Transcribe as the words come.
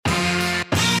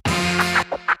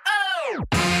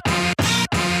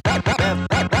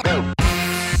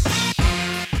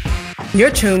You're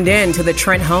tuned in to the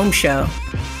Trent Holmes Show.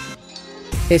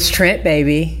 It's Trent,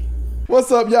 baby.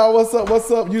 What's up, y'all?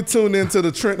 What's up? You tuned in to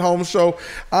the Trent Holmes Show.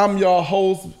 I'm your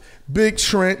host, Big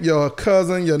Trent, your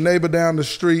cousin, your neighbor down the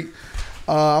street.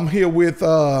 I'm here with...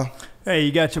 Hey,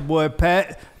 you got your boy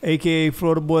Pat, a.k.a.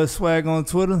 Florida Boy Swag on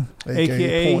Twitter.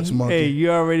 A.k.a. Punch Monkey. Hey, you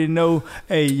already know,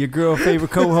 your girl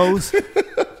favorite co-host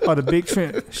of the Big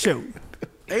Trent Show.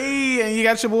 Hey, and you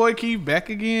got your boy Keith back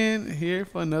again here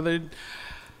for another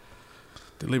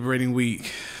deliberating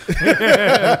week.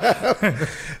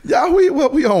 Y'all, we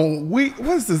on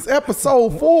what's this,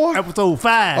 episode 4? Episode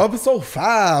 5. Episode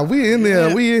 5. We in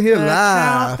there. We in here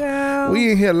live.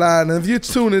 We in here live. And if you're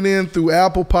tuning in through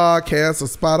Apple Podcasts or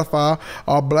Spotify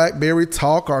or BlackBerry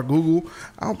Talk or Google,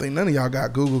 I don't think none of y'all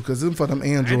got Google because it's for them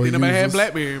Android users. Nobody had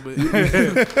BlackBerry, but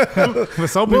but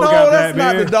some people got that's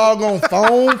not the doggone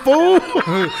phone, fool.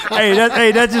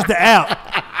 Hey, that's just the app.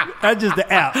 That's just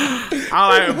the app.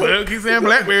 I like, well, keep saying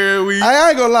BlackBerry. I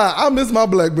ain't gonna lie. I miss my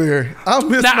BlackBerry. I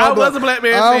was a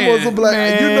BlackBerry fan. I was a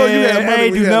BlackBerry. You know you had money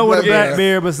when you had what a BlackBerry.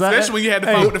 BlackBerry besides. Especially when you had the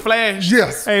phone with the flash.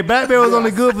 Yes. Hey, BlackBerry was only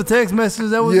good for text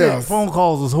messages. That was it. Phone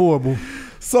calls was horrible.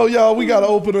 So, y'all, we got to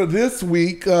open up this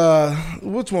week.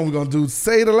 Which one we going to do?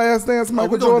 Say the Last Dance,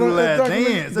 Michael Jordan? Do the Last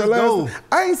Dance. Let's go.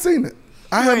 I ain't seen it.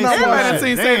 I have not Everybody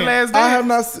seen Say the Last Dance. I have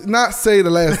not Say the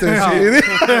Last Dance.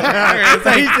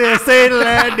 He said Say the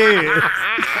Last Dance.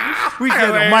 We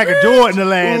said Michael Jordan the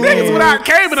Last Dance. Niggas without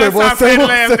cable done saw Say the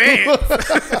Last Dance.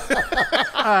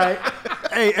 All right.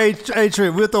 Hey,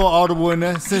 Trent, we'll throw an audible in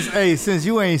there. Since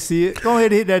you ain't see it, go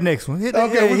ahead and hit that next one. We'll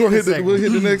hit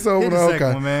the next one. Hit the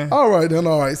second one, man. All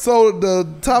right. So the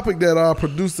topic that our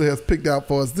producer has picked out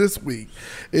for us this week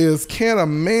is: can a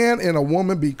man and a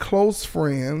woman be close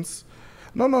friends?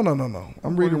 No.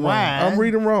 I'm reading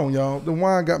wrong, y'all. The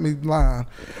wine got me lying.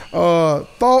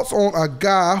 Thoughts on a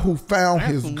guy who found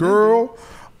his girl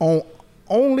on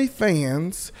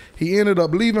OnlyFans. He ended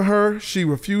up leaving her. She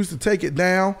refused to take it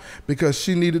down because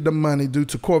she needed the money due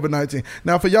to COVID-19.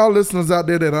 Now, for y'all listeners out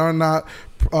there that are not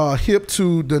hip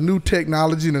to the new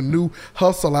technology and the new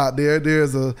hustle out there,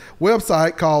 there's a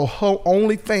website called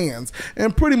OnlyFans,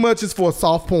 and pretty much it's for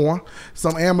soft porn,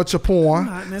 some amateur porn.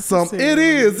 It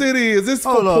is. It's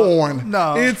for porn.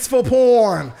 No, it's for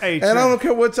porn. Hey, and I don't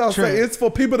care what y'all say. It's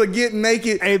for people to get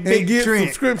naked and get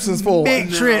subscriptions for.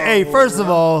 Big Trent. Hey, first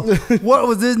of all, what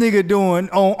was this nigga doing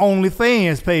on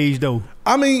OnlyFans page though?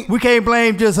 I mean, we can't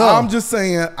blame just her. I'm just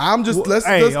saying. Let's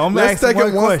take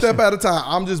it one step at a time.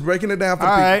 I'm just breaking it down for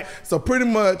people. Right. So pretty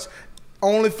much,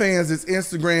 OnlyFans is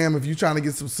Instagram if you're trying to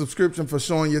get some subscription for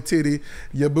showing your titty,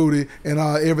 your booty, and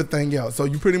everything else. So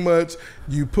you pretty much,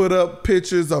 you put up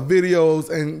pictures or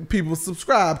videos and people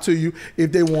subscribe to you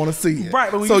if they want to see it. Right,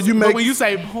 but when you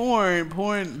say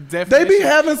porn definition, they be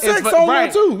having sex on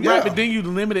there too. Yeah. Right, but then you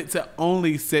limit it to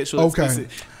only sexual explicit.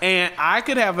 And I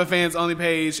could have a fans only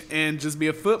page and just be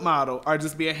a foot model or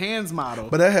just be a hands model.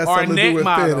 But that has something to do with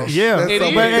fetish.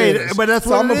 Yeah, but that's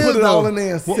so what I'm gonna put it all in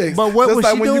there. Sex. But what was she doing?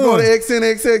 Just like when you go to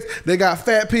XNXX, they got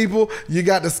fat people, you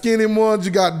got the skinny ones,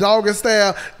 you got dogger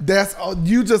style. That's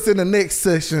you just in the next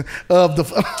section of the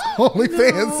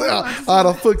OnlyFans out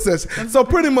of foot section. So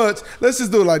pretty much, let's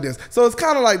just do it like this. So it's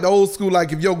kind of like the old school,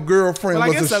 like if your girlfriend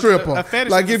was a stripper.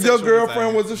 Like if your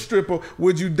girlfriend was a stripper,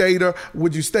 would you date her?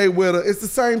 Would you stay with her? It's the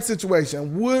same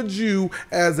situation. Would you,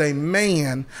 as a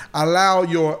man, allow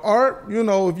your art,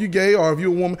 if you're gay or if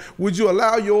you're a woman, would you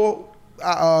allow your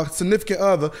significant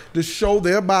other to show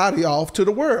their body off to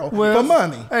the world for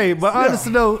money? Hey, but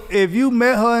honestly though, if you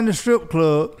met her in the strip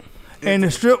club and the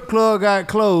strip club got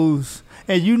closed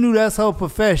and you knew that's her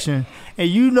profession and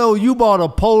you bought a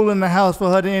pole in the house for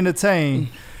her to entertain,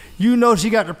 she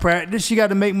got to practice. She got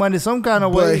to make money some kind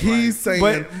of way. But he's saying,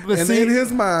 in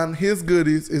his mind, his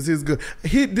goodies is his good.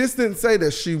 This didn't say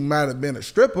that she might have been a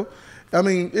stripper. I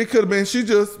mean, it could have been she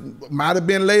just might have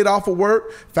been laid off of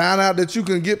work, found out that you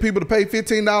can get people to pay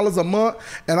 $15 a month,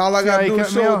 and all I got to do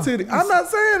is show a titty. I'm not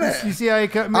saying that. You see how he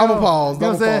cut me off? I'm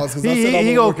going to pause.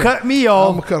 He going to cut me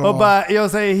off about,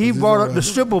 he brought up the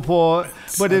stripper part.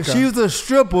 But if she was a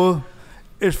stripper,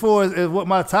 as far as what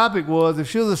my topic was, if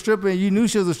she was a stripper and you knew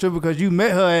she was a stripper because you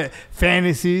met her at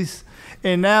Fantasies,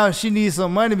 and now she needs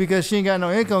some money because she ain't got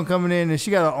no income coming in and she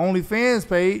got an OnlyFans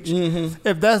page,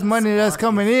 if that's money that's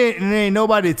coming in and there ain't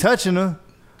nobody touching her,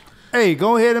 hey,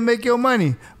 go ahead and make your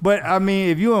money. But, I mean,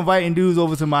 if you inviting dudes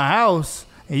over to my house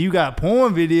and you got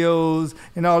porn videos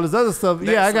and all this other stuff,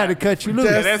 I got to cut you loose.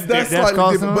 That's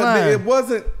slightly different, but it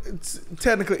wasn't,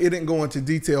 technically it didn't go into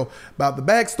detail about the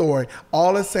backstory.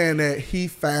 All it's saying that he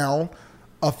found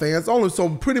a fans only. So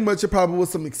pretty much it probably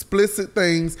was some explicit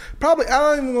things. Probably, I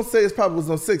don't even gonna say it probably was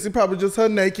no sex. It probably just her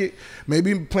naked,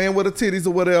 maybe playing with her titties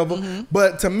or whatever. Mm-hmm.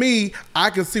 But to me,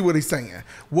 I can see what he's saying.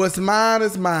 What's mine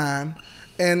is mine,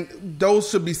 and those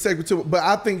should be sacred to. But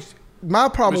I think my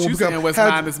problem will become saying what's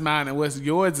mine is mine and what's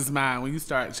yours is mine when you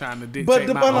start trying to dictate. But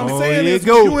what I'm saying is,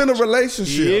 when you're in a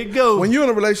relationship, when you're in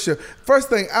a relationship, first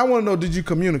thing I want to know: did you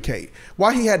communicate?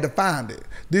 Why he had to find it?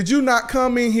 Did you not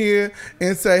come in here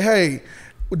and say, "Hey"?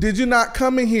 Did you not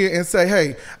come in here and say,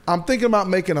 "Hey, I'm thinking about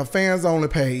making a fans only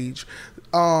page"?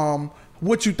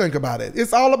 What you think about it?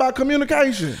 It's all about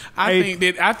communication. I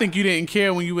think you didn't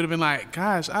care when you would have been like,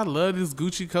 "Gosh, I love this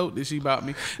Gucci coat that she bought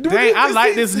me. Dang, I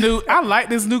like this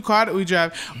new car that we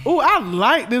drive. Oh, I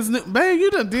like this new babe. You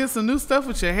done did some new stuff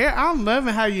with your hair. I'm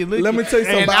loving how you look." Let me tell you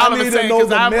something. I need to know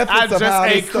the methods of how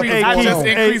this stuff is going on. I just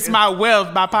increased my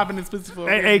wealth by popping this pussy for.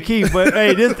 Hey, Keith, but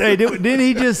then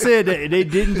he just said that they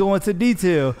didn't go into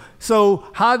detail. So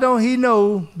how don't he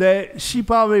know that she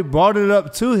probably brought it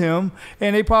up to him,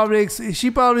 and she probably mentioned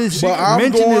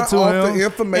it to him? The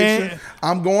information.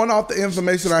 I'm going off the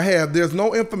information I have. There's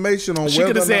no information on. She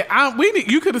could have said,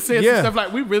 you could have said some stuff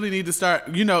like, "We really need to start."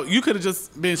 You could have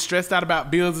just been stressed out about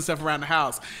bills and stuff around the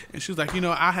house, and she was like,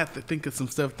 "I have to think of some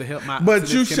stuff to help my."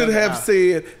 But you should have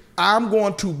said, "I'm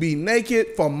going to be naked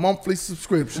for monthly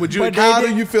subscription." How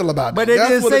do you feel about that? But they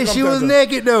didn't say she was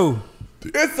naked though.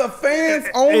 It's a fans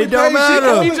only. It don't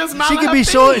matter. She could be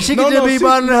short. She could just be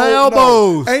bothering her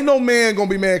elbows. Ain't no man gonna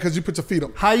be mad because you put your feet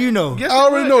up. How you know? I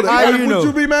already know that. How you know? Would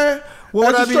you be mad?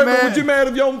 Would I be mad? Would you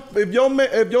mad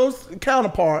if your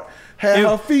counterpart had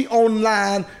her feet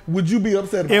online? Would you be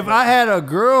upset about if that? I had a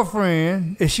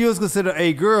girlfriend, if she was considered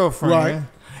a girlfriend, right,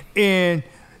 and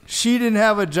she didn't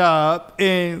have a job,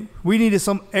 and we needed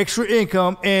some extra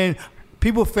income, and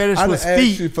people fetish with feet. I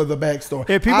didn't ask you for the backstory.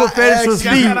 If people fetish with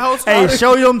feet, hey,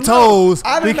 show them toes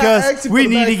because we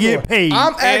need to get paid.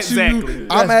 I'm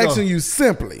asking you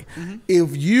simply. Mm-hmm.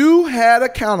 If you had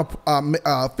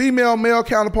a female, male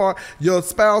counterpart, your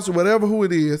spouse or whatever who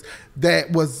it is,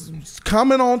 that was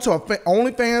coming on to a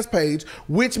OnlyFans page,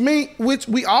 which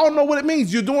we all know what it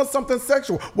means. You're doing something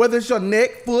sexual, whether it's your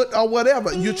neck, foot, or whatever.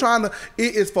 Mm-hmm. You're trying to.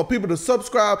 It is for people to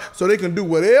subscribe so they can do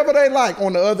whatever they like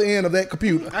on the other end of that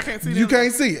computer. I can't see. You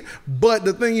can't see it. But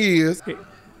the thing is,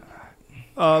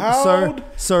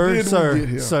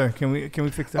 sir, can we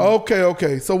fix that?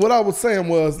 Okay. So what I was saying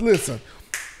was, listen.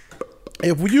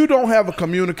 If you don't have a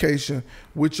communication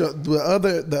with the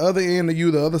other end of you,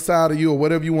 the other side of you, or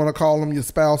whatever you want to call them, your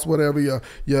spouse, whatever, your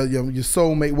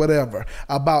soulmate, whatever,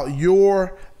 about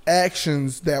your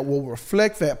actions that will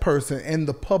reflect that person in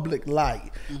the public light,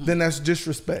 mm-hmm. then that's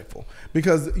disrespectful.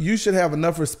 Because you should have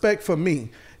enough respect for me.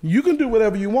 You can do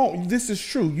whatever you want. This is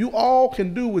true. You all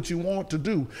can do what you want to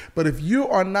do. But if you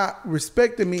are not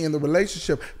respecting me in the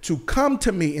relationship, to come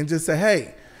to me and just say,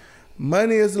 "Hey,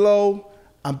 money is low.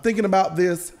 I'm thinking about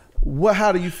this.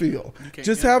 How do you feel?"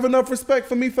 Just have enough respect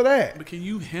for me for that. But can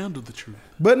you handle the truth?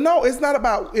 But no, it's not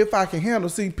about if I can handle.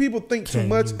 See, people think too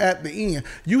much at the end.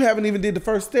 You haven't even did the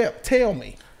first step. Tell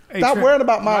me. Stop worrying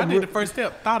about my. I did the first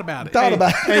step. Thought about it.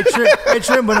 Hey,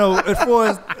 Trent, but no, as far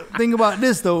as think about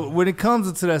this though, when it comes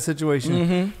into that situation,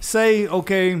 mm-hmm. say,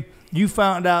 okay, you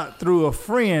found out through a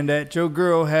friend that your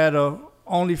girl had a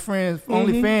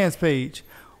OnlyFans page.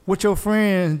 What your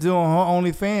friends do on her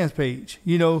OnlyFans page,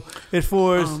 as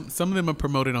far as some of them are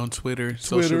promoted on Twitter.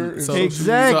 Exactly.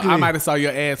 So I might have saw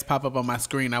your ads pop up on my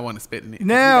screen. I want to spit in it.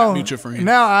 Now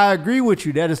I agree with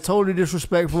you. That is totally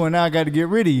disrespectful, and now I got to get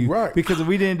rid of you, right? Because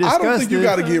we didn't discuss. I don't think you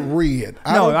got to get rid.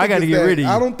 I got to get rid of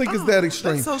you. I don't think it's that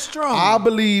extreme. That's so strong. I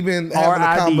believe in having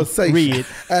a conversation,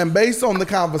 and based on the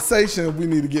conversation, we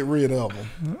need to get rid of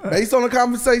them. Based on the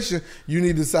conversation, you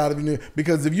need to decide if you need,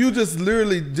 because if you just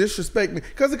literally disrespect me,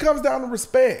 because it comes down to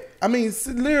respect. I mean,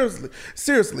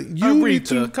 seriously, you need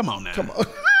to come on now. Come on.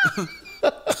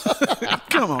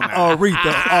 Come on now.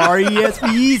 Aretha,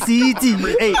 R-E-S-P-E-C-T.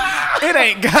 Hey, it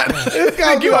ain't got. It's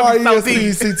got to be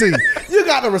R-E-S-P-E-C-T. You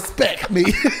got to respect me.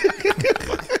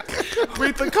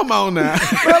 Aretha, come on now.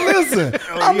 Now listen,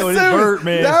 I'm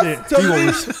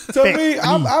serious. To me,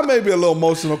 I may be a little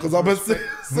emotional because I've been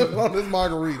sipping on this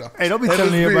margarita. Hey, don't be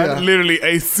telling me about it. Literally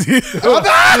a sip.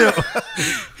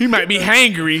 He might be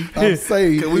hangry. I'm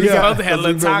saying we supposed to have a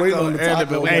little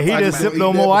taco. Hey, he just sipped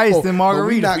no more ice than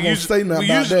margarita. We're not going to say nothing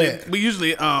about that. We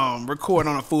usually record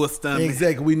on a full stomach.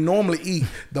 Exactly. We normally eat.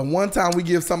 The one time we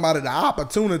give somebody the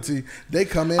opportunity, they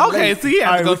come in. Okay, so you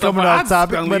have to go coming off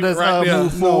topic. Let us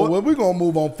move forward. Well, we're going to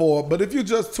move on forward. But if you're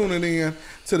just tuning in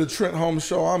to the Trent Holmes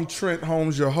Show, I'm Trent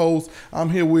Holmes, your host. I'm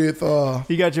here with...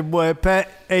 You got your boy Pat,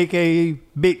 a.k.a.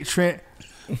 Big Trent.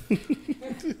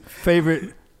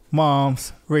 Favorite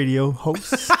mom's radio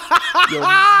host.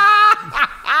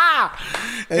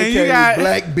 And you got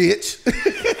black bitch.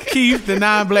 Keith, the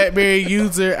non-BlackBerry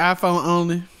user, iPhone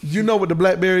only. You know what the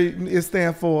BlackBerry is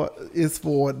stand for? It's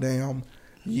for damn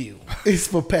you. It's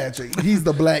for Patrick. He's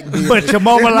the BlackBerry. But your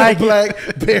mama like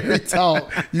BlackBerry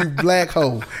talk. You black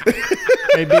hoe.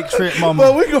 Hey, big trip mama.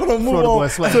 But we're gonna move on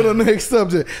to the next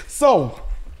subject. So,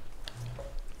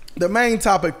 the main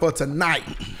topic for tonight.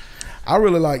 I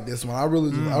really like this one. I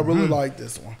really like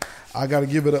this one. I got to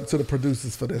give it up to the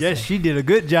producers for this one. Yes, she did a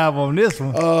good job on this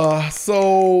one.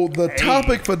 So the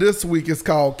topic for this week is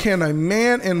called, can a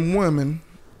man and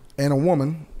a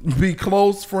woman be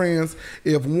close friends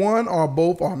if one or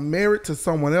both are married to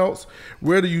someone else?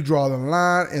 Where do you draw the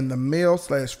line in the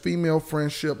male/female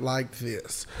friendship like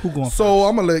this? Who going first? So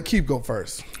I'm going to let Keith go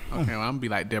first. Okay, well, I'm going to be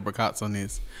like Deborah Cox on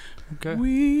this.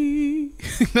 Okay.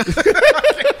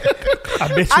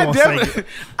 I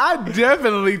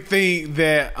definitely think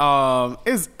that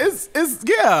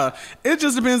it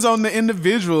just depends on the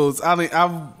individuals.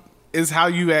 It's how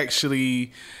you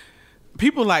actually.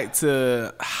 People like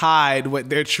to hide what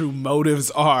their true motives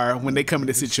are when they come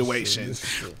into situations,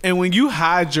 and when you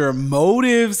hide your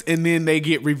motives and then they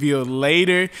get revealed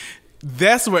later,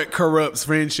 that's what corrupts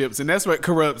friendships, and that's what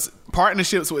corrupts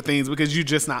partnerships with things, because you're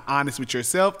just not honest with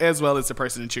yourself as well as the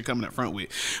person that you're coming up front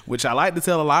with. Which I like to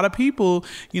tell a lot of people,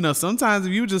 sometimes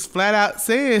if you just flat out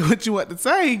saying what you want to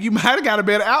say, you might have got a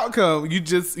better outcome. You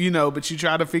just, but you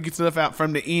try to figure stuff out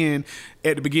from the end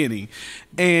at the beginning.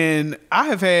 And I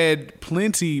have had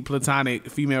plenty platonic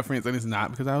female friends, and it's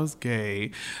not because I was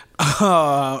gay.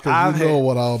 Because you know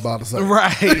what I was about to say.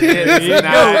 Right.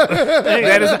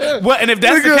 That is well, and if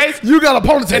that's the case, you got a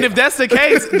ponytail. And if that's the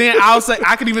case, then I'll say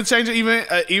I could even change it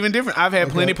even different. I've had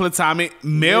plenty platonic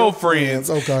male friends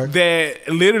that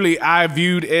literally I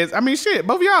viewed as, both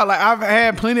of y'all, like I've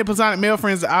had plenty of platonic male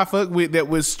friends that I fuck with that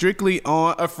was strictly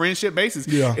on a friendship basis.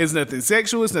 Yeah. It's nothing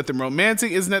sexual, it's nothing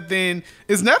romantic, it's nothing.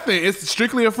 It's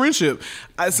strictly a friendship.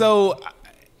 So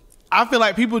I feel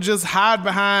like people just hide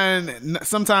behind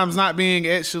sometimes not being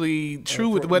actually true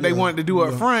with what they wanted to do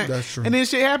up front. That's true. And then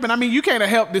shit happen. You can't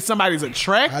help that somebody's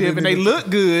attractive and they look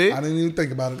good. I didn't even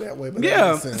think about it that way. But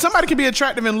yeah, somebody can be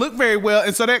attractive and look very well,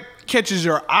 and so that catches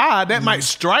your eye. That might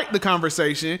strike the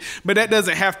conversation, but that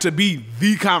doesn't have to be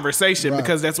the conversation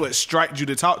because that's what striked you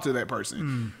to talk to that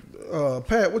person.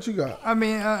 Pat, what you got?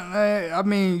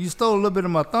 You stole a little bit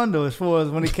of my thunder as far as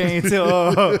when it came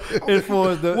to as far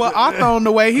as the. Well, I thrown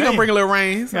away. He gonna bring a little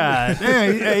rain. God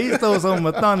damn, he stole some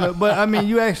of my thunder. But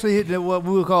you actually hit what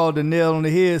we would call the nail on the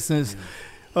head, since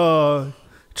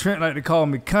Trent like to call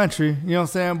me country. You know what I'm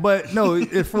saying? But no,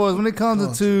 as far as when it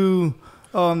comes to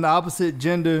the opposite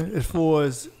gender, as far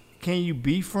as can you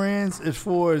be friends, as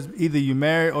far as either you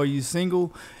married or you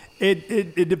single.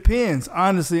 It depends,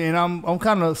 honestly, and I'm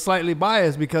kind of slightly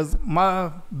biased because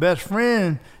my best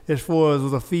friend, as far as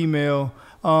was a female,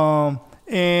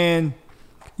 and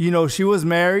she was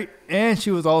married and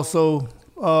she was also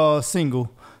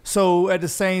single. So at the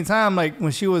same time, like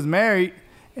when she was married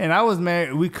and I was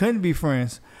married, we couldn't be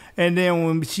friends. And then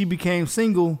when she became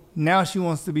single, now she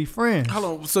wants to be friends.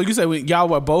 Hold on. So you say when y'all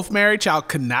were both married, y'all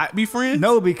could not be friends?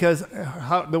 No, because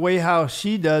the way how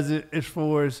she does it, as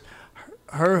far as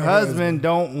her husband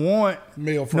don't want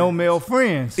no male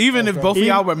friends. Even if both of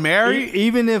y'all were married?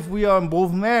 Even if we are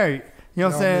both married. You know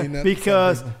what I'm saying?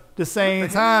 Because the same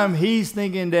time, he's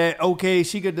thinking that, okay,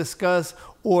 she could discuss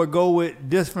or go with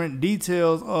different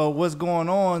details of what's going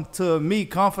on to me,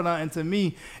 confidant to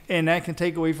me, and that can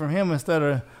take away from him instead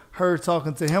of her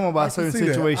talking to him about certain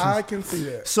situations. I can see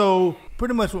that. So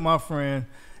pretty much with my friend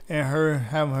and her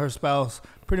having her spouse,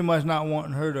 pretty much not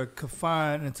wanting her to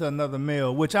confine into another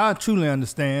male, which I truly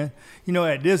understand,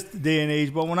 at this day and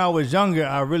age. But when I was younger,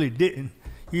 I really didn't,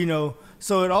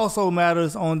 So it also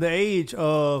matters on the age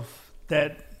of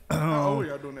that,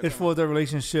 as far as the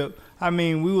relationship.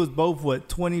 We was both,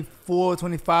 24,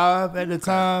 25 at the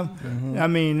time.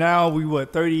 Mm-hmm. Now we,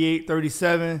 38,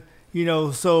 37,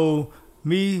 so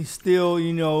me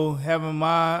still, having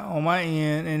on my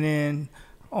end, and then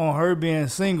on her being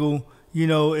single,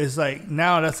 it's like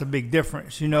now that's a big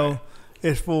difference,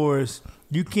 as far as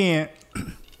you can't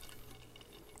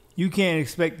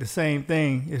expect the same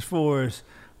thing as far as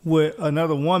with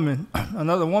another woman.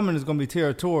 Another woman is going to be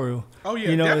territorial. Oh,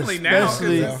 yeah, definitely now.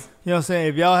 Especially, you know what I'm saying,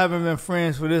 if y'all haven't been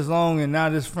friends for this long and now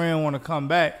this friend want to come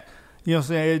back, you know what I'm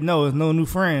saying, no, it's no new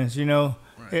friends,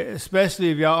 Right.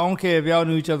 Especially if y'all, I don't care if y'all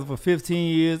knew each other for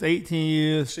 15 years, 18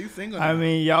 years. She's single now.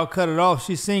 Y'all cut it off.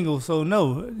 She's single, so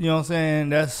no. You know what I'm saying?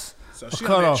 That's so she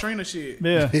on that Trina shit.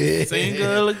 Yeah.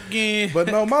 Single again. But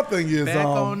no, my thing is... Back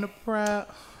on the proud.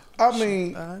 I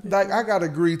mean, like I gotta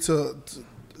agree to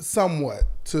somewhat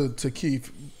to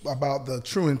Keith about the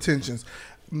true intentions.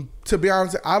 To be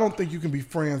honest, I don't think you can be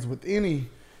friends with any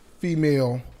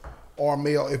female or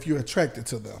male if you're attracted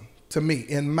to them. To me,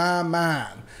 in my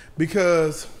mind,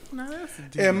 because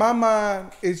in my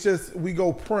mind, it's just we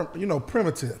go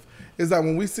primitive. It's like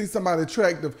when we see somebody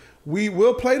attractive, we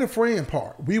will play the friend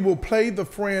part. We will play the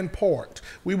friend part.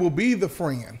 We will be the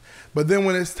friend. But then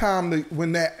when it's time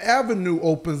when that avenue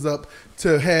opens up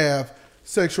to have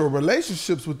sexual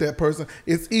relationships with that person,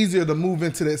 it's easier to move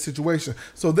into that situation.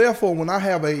 So therefore, when I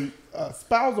have a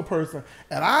spousal person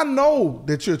and I know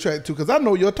that you're attracted to, because I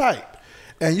know your type,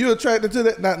 and you're attracted to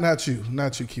that, not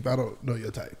you, Keith. I don't know your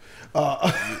type.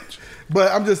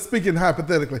 But I'm just speaking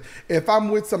hypothetically. If I'm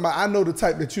with somebody, I know the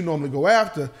type that you normally go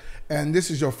after, and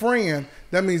this is your friend,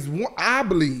 that means I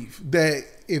believe that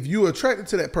if you're attracted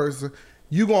to that person,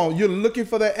 you're looking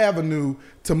for that avenue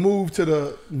to move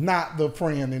to not the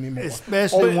friend anymore.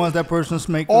 Especially once that person's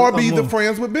making or be the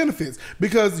friends with benefits.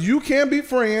 Because you can be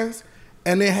friends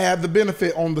and then have the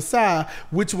benefit on the side,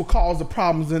 which will cause the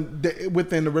problems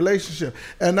within the relationship.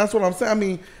 And that's what I'm saying. I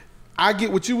mean, I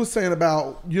get what you were saying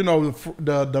about,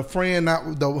 the friend,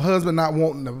 the husband not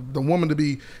wanting the woman to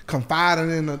be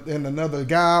confiding in another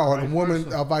guy, or the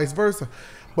woman or vice versa.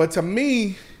 But to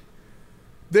me,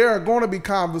 there are going to be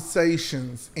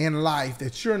conversations in life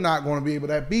that you're not going to be able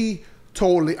to be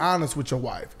totally honest with your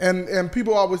wife. And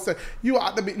people always say, you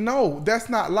ought to be. No, that's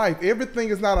not life. Everything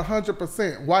is not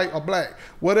 100% white or black,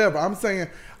 whatever. I'm saying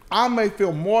I may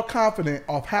feel more confident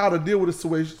of how to deal with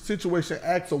a situation,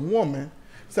 ask a woman,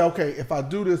 say, okay, if I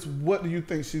do this, what do you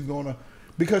think she's going to,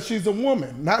 because she's a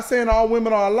woman. Not saying all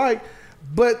women are alike,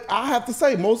 but I have to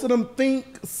say, most of them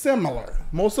think similar.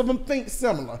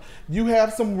 You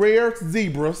have some rare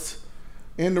zebras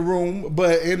in the room,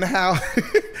 but in the house,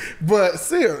 but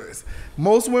serious.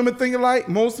 Most women think alike.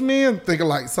 Most men think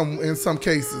alike. In some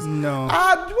cases. No.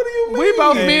 What do you mean? We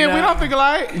both men. We don't think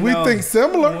alike. We think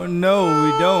similar. No,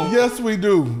 we don't. Yes, we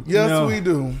do. We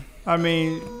do. I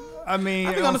mean, I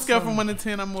think on a scale from 1 to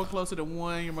 10, I'm more closer to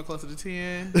 1. You're more closer to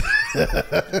 10.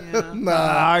 Yeah. Nah,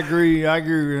 I agree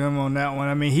with him on that one.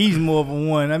 I mean, he's more of a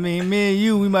 1. I mean, me and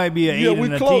you, we might be an 8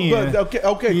 and a 10. But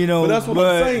okay. But that's what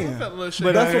I'm saying.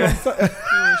 But that's what I'm saying.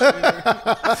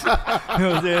 You know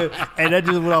what I'm saying? And that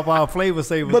just went off our flavor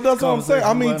saver. But that's what I'm saying.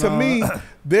 I mean, to me,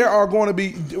 there are going to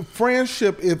be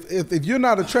friendship. If you're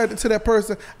not attracted to that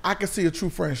person, I can see a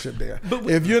true friendship there. But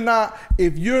if you're not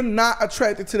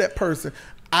attracted to that person,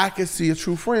 I can see a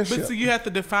true friendship. But so you have to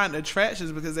define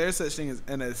attractions, because there's such thing as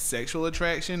a sexual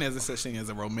attraction. There's a such thing as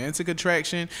a romantic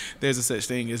attraction. There's a such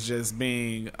thing as just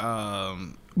being.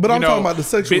 But I'm talking about the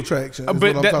sexual attraction.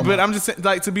 But I'm just saying,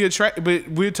 like, to be attracted. But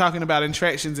we're talking about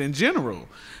attractions in general.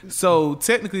 So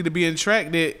technically, to be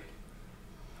attracted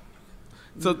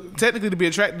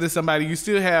to somebody, you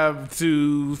still have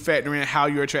to factor in how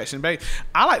your attraction based.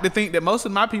 I like to think that most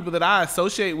of my people that I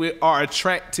associate with are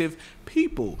attractive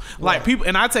people. Like people,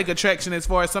 and I take attraction as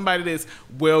far as somebody that's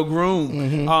well groomed.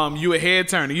 Mm-hmm. You a head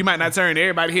turner. You might not turn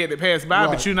everybody's head that pass by,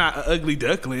 but you're not an ugly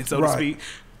duckling, so to speak.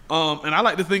 And I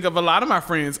like to think of a lot of my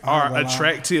friends are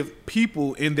attractive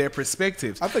people in their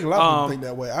perspectives. I think a lot of people think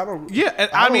that way. I don't. Yeah,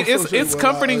 I mean, it's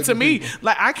comforting to me.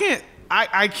 Like I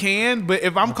can, but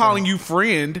if I'm calling you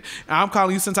friend, and I'm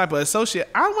calling you some type of associate,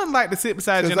 I wouldn't like to sit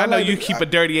beside you, and I know you keep a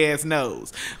dirty ass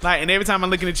nose. Like, and every time I'm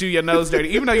looking at you, your nose dirty.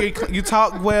 Even though you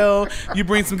talk well, you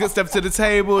bring some good stuff to the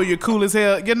table, you're cool as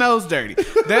hell, your nose dirty.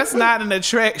 That's not an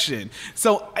attraction.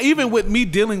 So even with me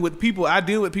dealing with people, I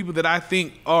deal with people that I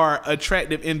think are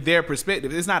attractive in their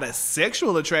perspective. It's not a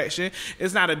sexual attraction.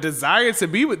 It's not a desire to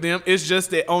be with them. It's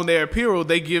just that on their apparel,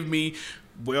 they give me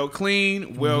well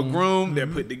clean, well groomed, they're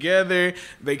put together,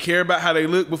 they care about how they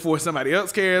look before somebody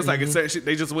else cares, like it's certain shit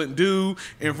they just wouldn't do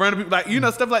in front of people, like,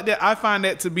 stuff like that. I find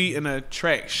that to be an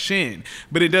attraction,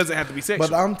 but it doesn't have to be sexual.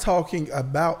 But I'm talking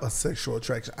about a sexual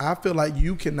attraction. I feel like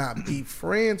you cannot be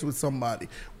friends with somebody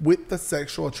with the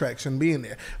sexual attraction being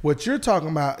there. What you're talking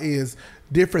about is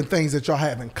different things that y'all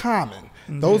have in common.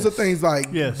 Those are things like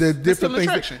the different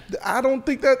things. I don't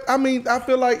think that. I mean, I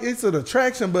feel like it's an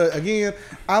attraction, but again,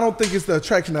 I don't think it's the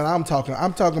attraction that I'm talking.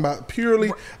 I'm talking about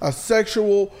purely a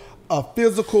sexual, a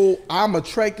physical. I'm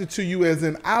attracted to you, as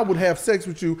in I would have sex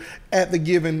with you at the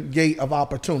given gate of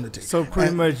opportunity. So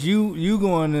pretty much, you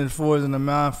going as far as in the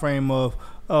mind frame of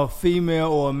a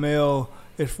female or a male,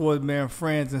 as far as being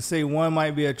friends, and say one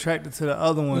might be attracted to the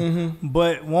other one,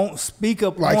 but won't speak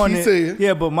up on it. Said.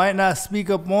 Yeah, but might not speak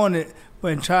up on it.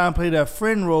 and try and play that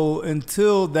friend role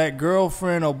until that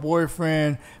girlfriend or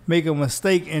boyfriend make a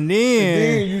mistake, and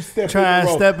then you try and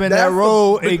step in that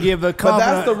role and give a compliment.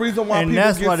 But that's the reason why people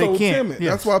get so timid.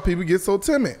 Yes. That's why people get so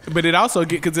timid. But it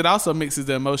also mixes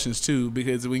the emotions too,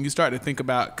 because when you start to think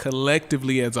about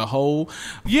collectively as a whole,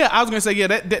 I was gonna say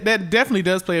that definitely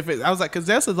does play a fit. I was like, because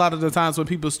that's a lot of the times when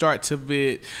people start to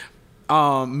get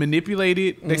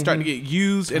manipulated, they start to get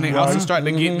used, and they also start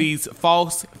to get these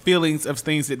false feelings of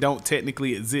things that don't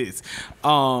technically exist.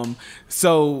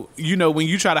 So when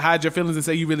you try to hide your feelings and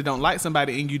say you really don't like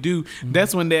somebody, and you do,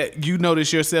 that's when that you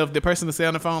notice yourself, the person to say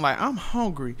on the phone like, I'm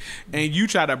hungry, and you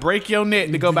try to break your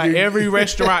neck to go by every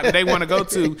restaurant that they want to go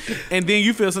to, and then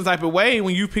you feel some type of way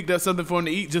when you picked up something for them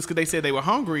to eat just because they said they were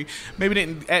hungry, maybe they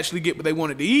didn't actually get what they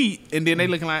wanted to eat, and then they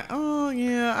looking like, oh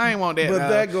yeah, I ain't want that. But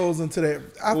that goes into that.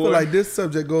 I feel like this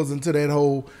subject goes into that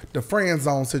whole the friend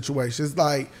zone situation. It's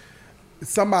like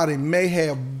somebody may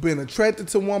have been attracted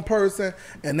to one person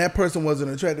and that person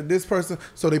wasn't attracted to this person,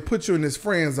 so they put you in this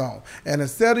friend zone. And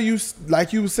instead of you,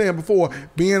 like you were saying before,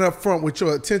 being upfront with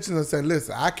your intentions and saying,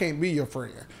 listen, I can't be your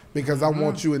friend because I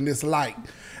want you in this light,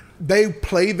 they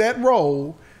play that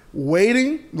role,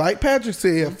 waiting, like Patrick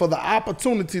said, for the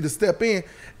opportunity to step in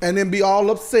and then be all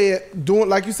upset, doing,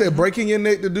 like you said, breaking your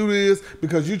neck to do this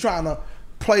because you're trying to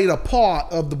play the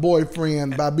part of the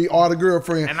boyfriend or the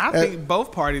girlfriend. And I think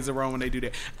both parties are wrong when they do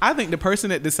that. I think the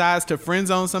person that decides to friend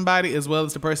zone somebody as well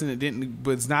as the person that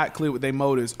was not clear with their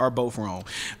motives are both wrong.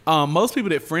 Most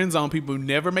people that friend zone people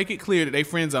never make it clear that they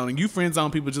friend zone, and you friend zone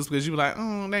people just because you be like,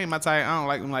 oh, they ain't my type, I don't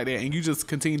like them like that, and you just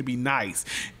continue to be nice,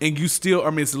 and you still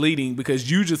are misleading because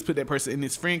you just put that person in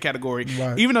this friend category,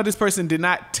 even though this person did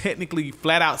not technically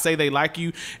flat out say they like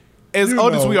you. As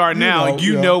old as we are now,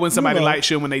 you know when somebody likes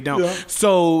you and when they don't. Yeah.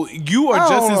 So you are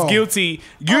just as guilty.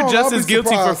 You're just as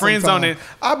guilty for friend zoning.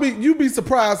 You be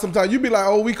surprised sometimes. You be like,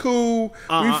 oh, we cool. We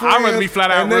friends. I'd rather be flat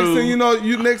out rude.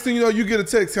 Next thing you know, you get a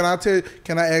text. Can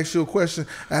I ask you a question?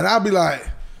 And I'll be like,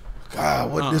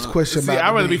 God, what this question about?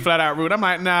 I'd rather be flat out rude. I'm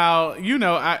like, now, you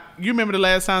remember the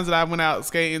last times that I went out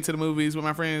skating to the movies with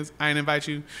my friends? I didn't invite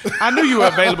you. I knew you were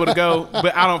available to go,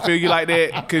 but I don't feel you like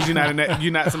that because you're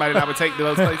not somebody that I would take to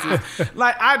those places.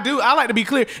 Like I do. I like to be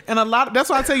clear, and that's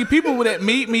why I tell you, people that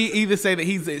meet me either say that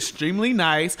he's extremely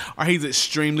nice or he's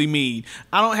extremely mean.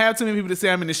 I don't have too many people that say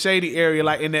I'm in the shady area,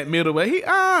 like in that middle, but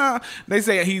they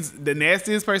say he's the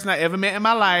nastiest person I ever met in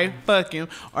my life. Fuck him,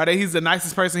 or that he's the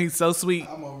nicest person. He's so sweet.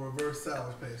 I'm a reverse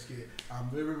Sour Patch Kid. I'm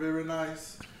very, very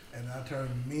nice, and I turn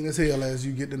mean as hell as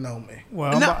you get to know me.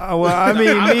 I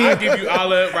mean, I'll give you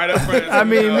all up right up front. I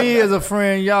mean, me as a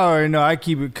friend, y'all already know I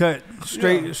keep it cut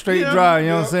straight dry. You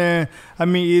know what I'm saying? I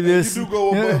mean, either you do go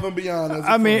above and beyond. As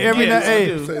every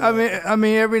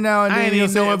now and then. I ain't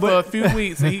even know it for a few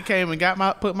weeks, and he came and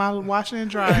put my washing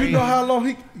and drying. You know how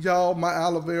long my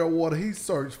aloe vera water, he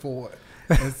searched for it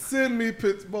and send me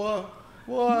Pittsburgh.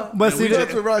 But see, the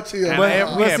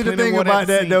thing about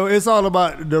that though, it's all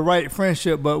about the right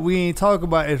friendship. But we ain't talk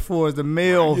about it for the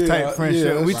male type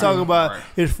friendship. We talk about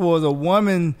it for the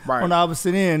woman on the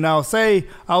opposite end. Now, say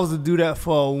I was to do that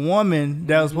for a woman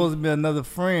that was supposed to be another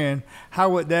friend. How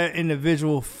would that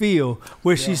individual feel?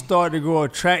 Would she start to grow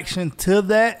attraction to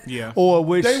that? Yeah. Or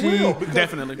would she?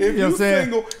 Definitely. If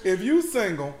you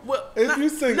single,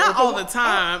 not all the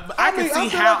time. But I can see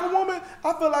how.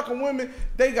 I feel like a woman.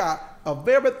 They got a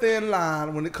very thin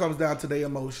line when it comes down to their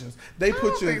emotions. They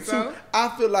put you in two. I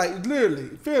feel like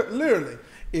literally,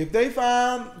 if they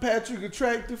find Patrick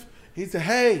attractive, he said,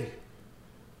 "Hey,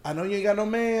 I know you ain't got no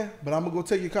man, but I'm gonna go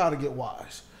take your car to get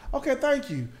washed." Okay, thank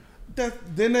you.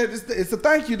 It's a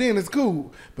thank you. Then it's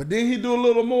cool. But then he do a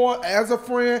little more as a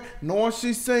friend, knowing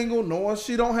she's single, knowing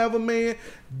she don't have a man,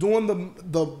 doing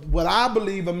the what I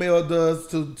believe a male does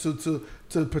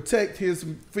to protect his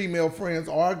female friends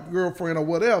or girlfriend or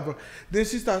whatever. Then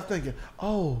she starts thinking,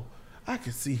 oh, I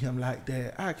can see him like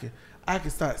that. I can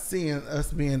start seeing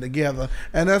us being together,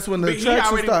 and that's when the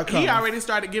attraction start coming. He already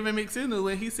started giving mixed signals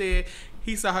when he said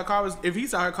he saw her car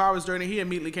was dirty, he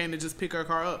immediately came to just pick her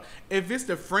car up. If it's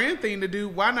the friend thing to do,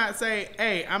 why not say,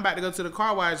 hey, I'm about to go to the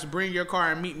car wash, bring your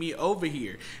car and meet me over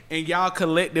here, and y'all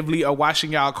collectively are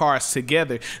washing y'all cars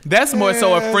together. That's more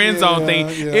so a friend zone thing.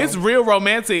 Yeah. It's real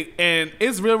romantic and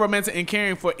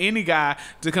caring for any guy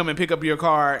to come and pick up your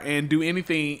car and do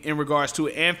anything in regards to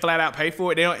it and flat out pay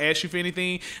for it. They don't ask you for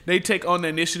anything. They take on the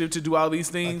initiative to do all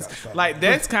these things. Like,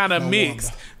 that's kind of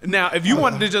mixed. Now, if you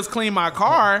wanted to just clean my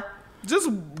car,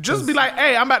 Just be like,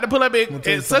 hey, I'm about to pull up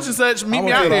at such and such. Meet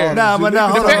me out there. Nah, but now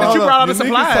hold on. The fact that you brought all the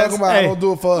supplies. I don't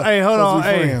do it for. Hey, hold on.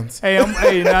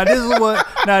 Hey, now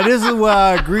this is where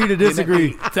I agree to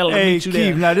disagree. Hey,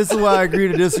 Keith. Now this is why I agree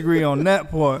to disagree on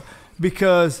that part,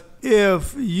 because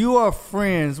if you are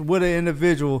friends with an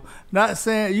individual, not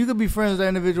saying you could be friends with that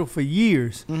individual for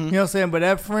years, you know what I'm saying, but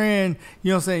that friend, you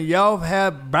know what I'm saying, y'all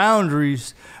have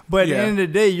boundaries, but at the end of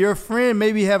the day, your friend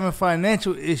may be having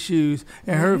financial issues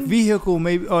and her vehicle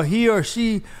may, or he or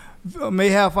she may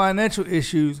have financial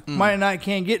issues,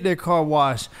 can't get their car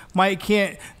washed,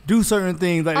 can't do certain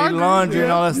things like their laundry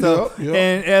and all that stuff.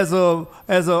 And as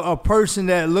a person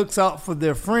that looks out for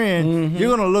their friend,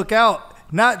 you're gonna look out,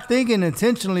 not thinking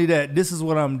intentionally that this is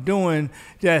what I'm doing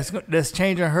that's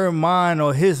changing her mind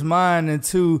or his mind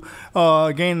into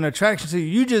gaining attraction to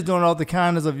you. You just doing it off the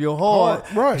kindness of your heart,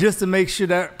 just to make sure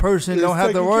that person don't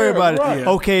have to worry about it. Right.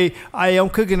 Okay, I am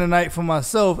cooking tonight for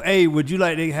myself. Hey, would you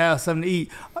like to have something to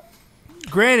eat?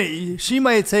 Granted, she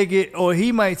might take it or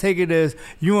he might take it as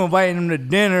you inviting him to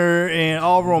dinner and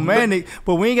all romantic,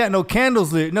 but we ain't got no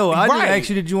candles lit. No, I just asked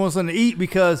you that you want something to eat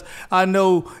because I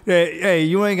know that, hey,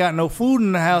 you ain't got no food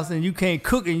in the house and you can't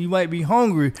cook and you might be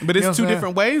hungry. But it's two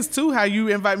different ways, too, how you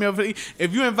invite me over to eat.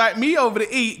 If you invite me over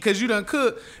to eat because you done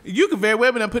cook, you could very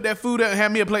well put that food up and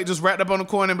have me a plate just wrapped up on the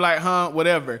corner and be like,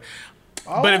 whatever.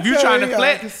 But if you're trying to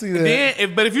flex,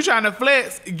 if you're trying to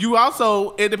flex, you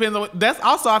also, it depends on, that's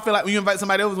also, I feel like when you invite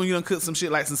somebody over when you done cook some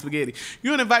shit like some spaghetti. You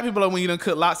don't invite people over when you done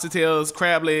cook lobster tails,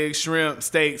 crab legs, shrimp,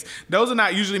 steaks. Those are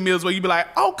not usually meals where you be like,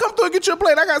 oh, come through and get your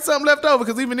plate. I got something left over.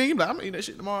 Because even then you be like, I'm going to eat that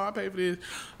shit tomorrow. I pay for this.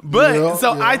 But,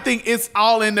 I think it's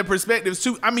all in the perspectives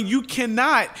too. I mean, you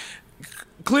cannot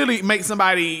clearly make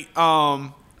somebody,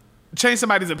 change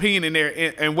somebody's opinion in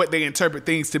their and what they interpret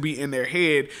things to be in their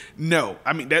head. No,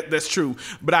 I mean that's true.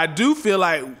 But I do feel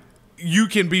like you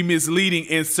can be misleading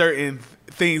in certain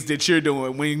things that you're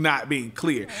doing when you're not being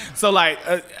clear. So like,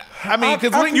 I mean,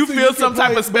 because when you feel some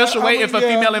type of special way if a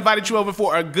female invited you over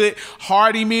for a good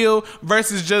hearty meal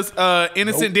versus just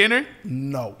innocent dinner.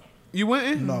 No. You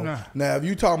wouldn't? No. Now if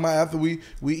you talking about after we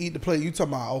eat the plate, you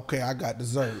talking about okay, I got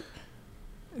dessert.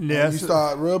 Yes. You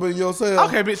start rubbing yourself.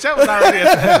 Okay, bitch, that was already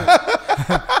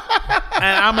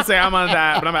and I'm going to say I'm on a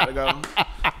diet, but I'm about to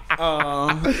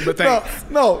go. But thanks.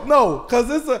 No, because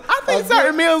it's I think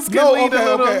certain meals can lead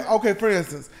a little. Okay, for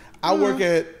instance, I work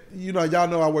at, y'all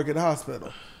know I work at the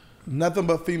hospital. Nothing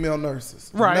but female nurses.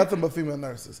 Right. Nothing but female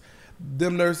nurses.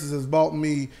 Them nurses has bought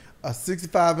me a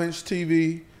 65-inch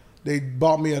TV. They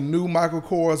bought me a new Michael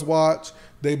Kors watch.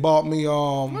 They bought me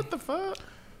what the fuck?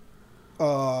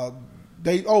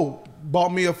 They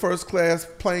bought me a first class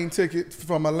plane ticket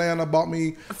from Atlanta. Bought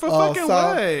me for fucking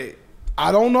what?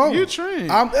 I don't know. You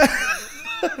trained. I'm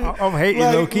hating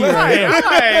low key right here.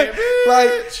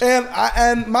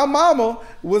 And my mama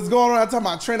was going around talking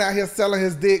about Trent out here selling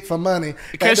his dick for money.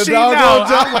 Because she know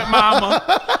I'm with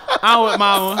mama. I'm with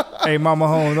mama. Hey, Mama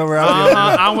Holmes over out there.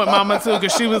 I'm with mama too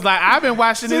because she was like, I've been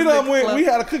watching this. We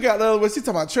had a cookout the other way. She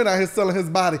talking about Trent out here selling his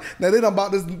body. Now they done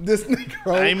bought this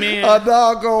Negro a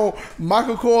doggone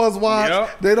Michael Kors watch.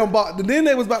 Yep. They done bought. Then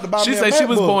they was about to buy me a MacBook. She said she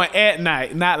was born at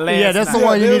night, not last night. Yeah, that's the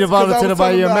one you need to volunteer to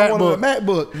buy your MacBook.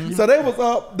 MacBook. So they was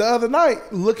up the other night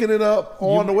looking it up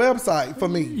on the website for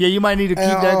me. Yeah, you might need to keep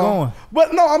that going.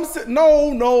 But no,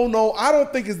 no. I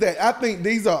don't think it's that. I think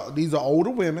these are older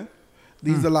women.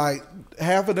 These are like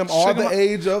half of them are the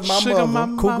age of my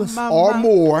mother or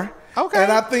more. Okay.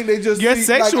 And I think they just your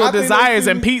sexual desires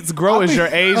and Pete's grow as your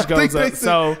age goes up.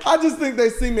 So I just think they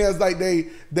see me as like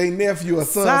they nephew or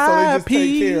son, so they just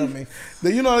take care of me.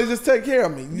 They just take care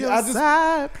of me.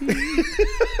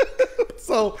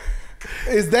 So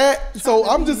is that? So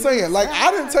I'm just saying, like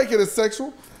I didn't take it as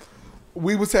sexual.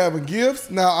 We was having gifts.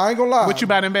 Now I ain't gonna lie. What you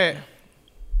bought in bed?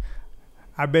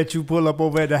 I bet you pull up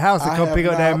over at the house and come pick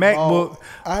up that MacBook.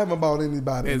 I haven't bought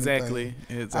anybody exactly.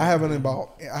 I haven't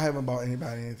bought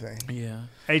anybody anything. Yeah.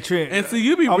 Hey Trent. And so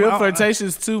you be real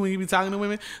flirtatious too when you be talking to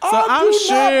women. So I'm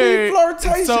sure. Not be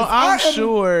flirtatious. So I'm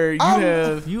sure you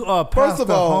have. You are past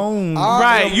the home.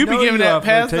 Right. You be giving that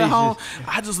past the home.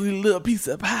 I just need a little piece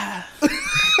of pie.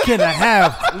 Can I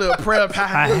have a little prayer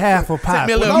pie? A half a pie.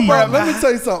 Let me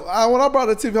tell you something. When I brought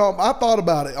the TV home, I thought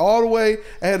about it all the way.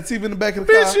 I had the TV in the back of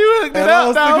the car. Bitch, you hooked it up, I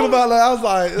was thinking about it. I was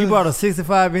like, you bought a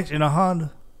 65-inch in a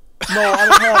Honda? No, I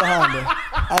didn't have a Honda.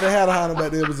 I didn't have a Honda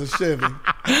back there. It was a Chevy.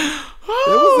 It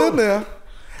was in there.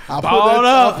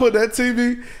 I put that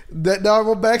TV, that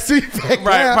doggone backseat back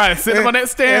down. Right, sitting on that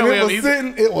steering wheel.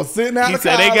 It was sitting out the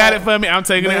car. He said, they got it for me. I'm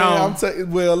taking it home.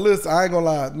 Well, listen, I ain't gonna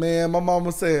lie. Man, my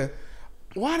mama said,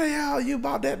 why the hell you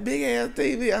bought that big ass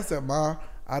TV? I said, Ma,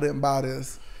 I didn't buy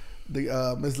this.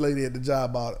 The Miss Lady at the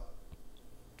job bought it.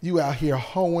 You out here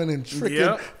hoeing and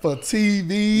tricking for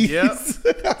TV.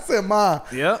 Yep. I said, Ma,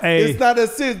 Hey. it's not that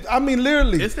serious. I mean,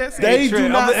 literally, It's that they serious. do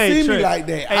not see me Trent. like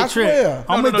that. Hey, I swear.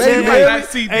 I'm gonna No, tell you you. might not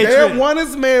see Trent. One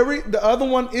is married, the other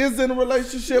one is in a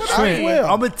relationship. I Trent, swear.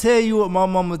 I'm gonna tell you what my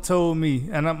mama told me,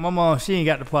 and my mom, she ain't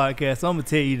got the podcast, so I'm gonna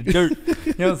tell you the dirt.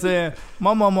 You know what I'm saying?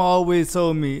 My mama always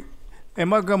told me,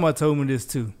 and my grandma told me this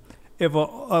too. If an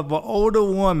older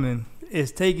woman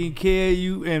is taking care of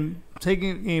you and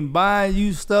buying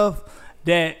you stuff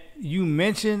that you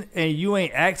mention and you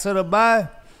ain't asked her to buy,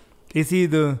 it's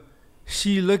either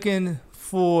she looking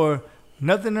for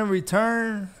nothing in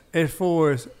return as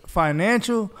far as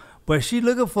financial, but she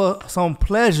looking for some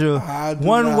pleasure. I do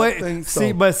one not way. think so.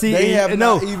 See, but see, they have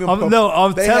no, not even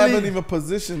I'm they telling haven't even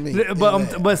positioned me.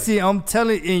 But see, I'm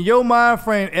telling in your mind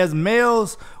frame as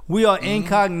males, we are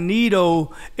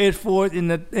incognito as for in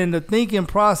the thinking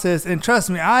process, and trust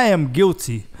me, I am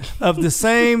guilty of the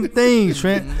same thing,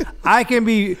 Trent. I can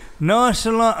be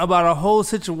nonchalant about a whole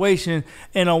situation,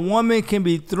 and a woman can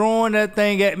be throwing that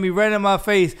thing at me right in my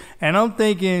face, and I'm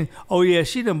thinking, oh yeah,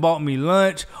 she done bought me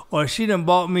lunch, or she ain't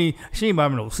bought me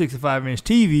no 65-inch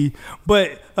TV,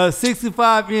 but a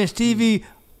 65-inch TV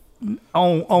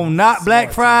on not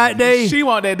Black Friday. She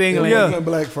want that ding. Yeah,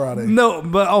 Black Friday. No,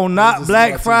 but on not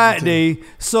Black Friday.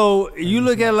 So you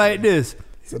look at it like this.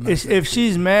 If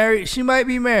she's married, she might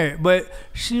be married, but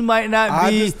she might not be.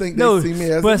 I just think they see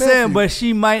me as a nephew. But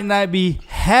she might not be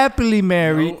happily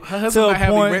married. Her husband might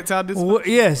have erectile dysfunction.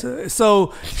 Yes,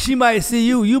 so she might see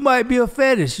you. You might be a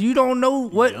fetish. You don't know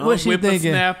what she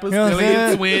thinking. You know what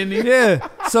I'm saying? Yeah.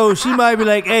 So she might be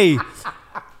like, hey,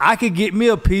 I could get me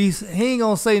a piece. He ain't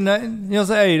gonna say nothing. You know what I'm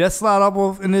saying? Hey, let's slide up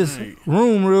off in this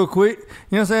room real quick. You know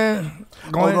what I'm saying?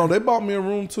 No, they bought me a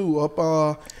room too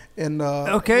up in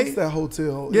what's that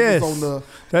hotel? Yes. It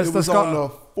was on the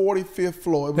 45th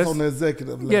floor. It was on the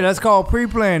executive level. Yeah, that's called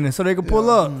pre-planning, so they can pull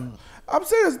up. I'm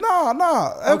serious. Nah.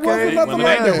 It wasn't nothing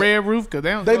like the that. red roof,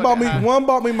 because they bought me one.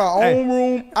 Bought me my own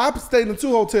room. I stayed in 2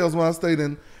 hotels when I stayed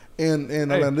in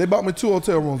Atlanta. They bought me 2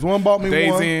 hotel rooms. One bought me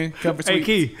Days one. In, comfort Hey, suite.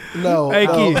 Keith. No. Hey,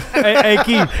 Keith. Hey,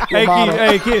 Keith.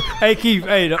 Hey, Keith.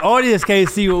 Hey, the audience can't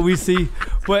see what we see.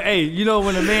 But, hey, you know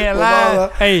when a man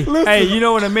lies? Hey, you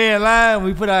know when a man lies?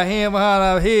 We put our hand behind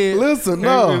our head. Listen,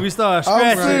 no. We start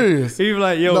scratching. I'm serious. He was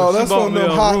like, yo, no, that's one of them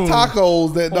hot room.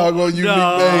 tacos that doggone unique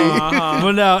day.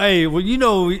 But now, hey, well, you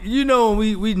know,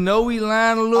 we know we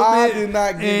lying a little I bit. did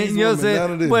not give and, these you know women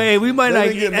none of this. But hey, we might They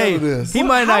not didn't get none of this. He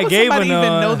might not How gave would her somebody even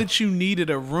none. know that you needed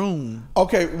a room?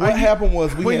 Okay, what happened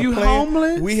was were you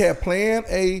homeless? We had planned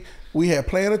a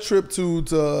trip to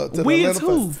the Atlanta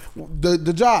who?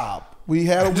 the job. We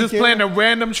had a Just weekend planned a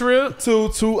random trip to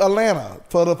Atlanta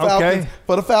for the Falcons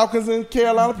for the Falcons and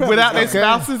Carolina Panthers. without their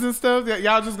spouses and stuff.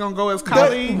 Y'all just gonna go as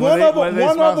colleagues. One of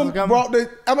them brought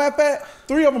their. I matter of fact,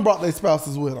 3 of them brought their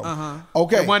spouses with them.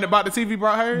 Okay, The one that bought the TV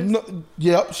brought hers. No,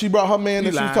 yep, she brought her man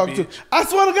that she was lying, talking bitch. to. I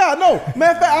swear to God, no.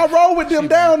 Matter of fact, I rode with them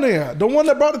down there. The one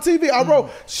that brought the TV, I rode.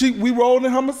 We rode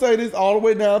in her Mercedes all the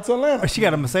way down to Atlanta. She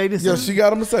got a Mercedes? Yeah, she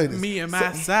got a Mercedes. Me and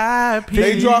my side piece.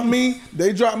 They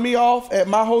dropped me off at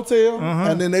my hotel,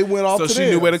 and then they went off So to she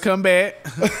theirs. knew where to come back.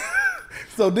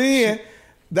 So then,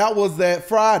 that was that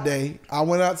Friday. I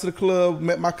went out to the club,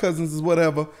 met my cousins or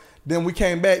whatever. Then we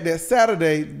came back that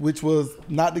Saturday, which was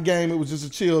not the game. It was just a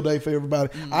chill day for everybody.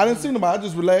 I didn't see nobody. I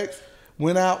just relaxed,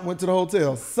 went out, went to the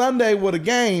hotel. Sunday with a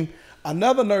game,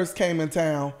 another nurse came in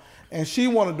town, and she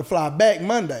wanted to fly back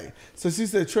Monday. So she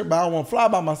said, Trip, I don't want to fly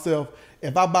by myself.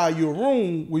 If I buy you a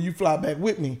room, will you fly back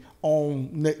with me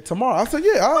on tomorrow? I said,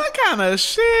 yeah. What kind of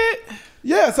shit?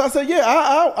 Yeah, so I said, yeah,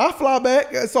 I'll fly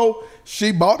back. So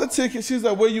she bought the ticket. She's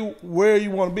like, where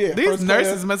you want to be at? These first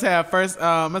nurses class?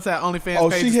 must have OnlyFans Oh,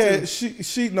 pages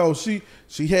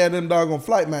she had them doggone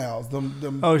flight miles.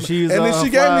 She's and then she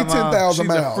gave me 10,000 She's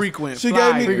miles. a frequent She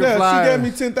flyer. gave me Frequent flyer. she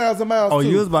gave me 10,000 miles. Oh, too,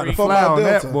 you was about to for fly my on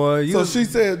that, Delta. boy. So she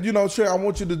said, Trey, I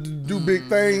want you to do big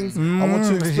things. I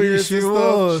want you to experience she this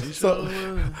was. stuff.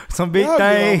 Some big Y'all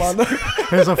get on my things. nerves.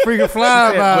 There's a freaking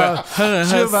fly about her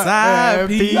side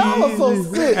piece. Y'all are so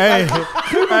sick. Hey,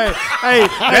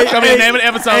 That's gonna be the name of the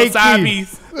episode. Side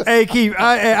piece. Hey, Keith,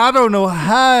 I don't know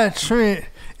how Trent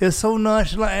is so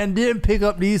nonchalant and didn't pick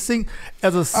up these things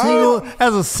as a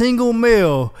single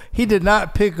male. He did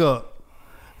not pick up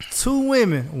 2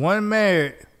 women, one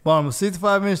married, bought him a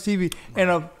 65-inch TV,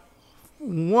 and a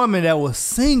woman that was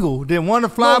single didn't want to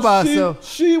fly by herself.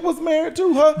 She was married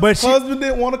too. Her husband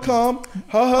didn't want to come.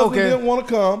 Her husband didn't want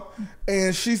to come,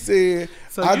 and she said,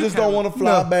 "I just don't want to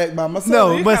fly back by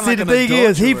myself." No, but see, the thing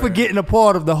is, he forgetting a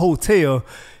part of the hotel.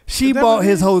 She bought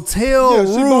his hotel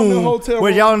room. Were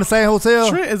y'all in the same hotel?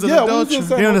 Trent is an adult.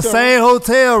 You're in the same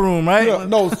hotel room, right? Yeah,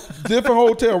 no, different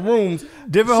hotel rooms.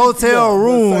 Different hotel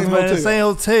rooms, man. The same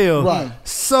hotel. Right.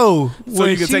 So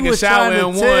you can take a shower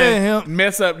in one,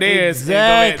 mess up theirs,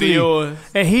 exactly. And go back to yours.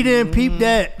 And he didn't peep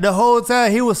that the whole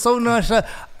time. He was so nonchalant.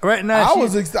 Right now, I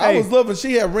was loving.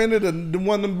 She had rented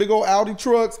one of them big old Audi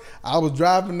trucks. I was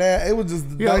driving that. It was just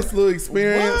a nice little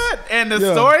experience. What? And the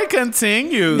story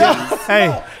continues. It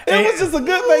was just a good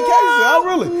vacation. I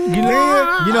really.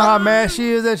 You know how mad she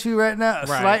is at you right now,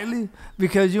 slightly,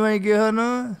 because you ain't get her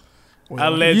none.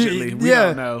 Allegedly, we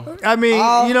don't know. I mean,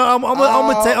 I'm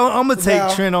gonna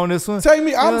take Trent on this one. Take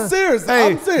me. I'm serious.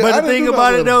 I'm serious. But the thing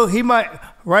about it though, he might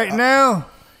right now.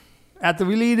 After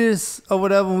we leave this or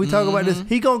whatever, when we talk about this,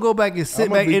 he gonna go back and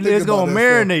sit back and it's gonna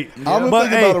marinate. I'm gonna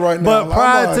think about it right now. But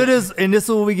prior to this, and this is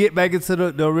when we get back into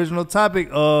the original topic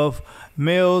of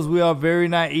males, we are very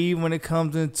naive when it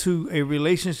comes into a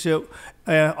relationship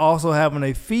and also having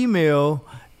a female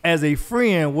as a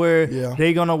friend where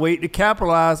they gonna wait to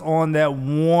capitalize on that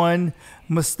one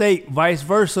mistake, vice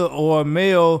versa, or a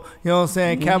male, you know what I'm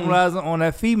saying, capitalizing on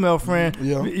that female friend,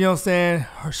 you know what I'm saying,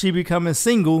 she becoming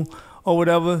single or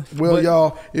whatever. Well,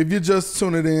 y'all, if you're just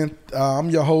tuning in, I'm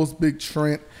your host, Big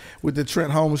Trent, with the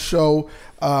Trent Holmes Show.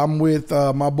 I'm with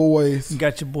my boys. You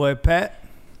got your boy Pat.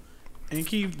 And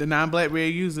Keith, the non-BlackBerry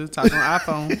user, talking on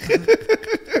iPhone.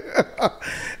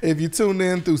 If you tune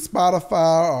in through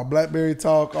Spotify or BlackBerry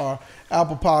Talk or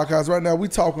Apple Podcasts, right now we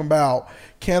talking about,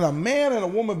 can a man and a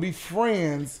woman be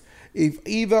friends if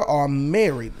either are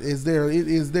married? Is there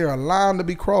a line to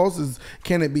be crossed?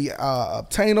 Can it be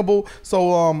obtainable?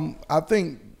 So I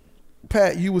think,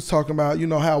 Pat, you was talking about,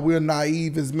 how we're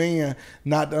naive as men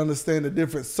not to understand the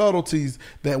different subtleties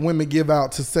that women give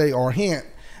out to say or hint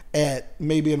at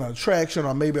maybe an attraction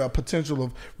or maybe a potential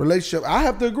of relationship. I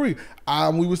have to agree.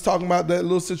 We was talking about that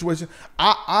little situation.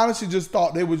 I honestly just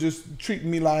thought they were just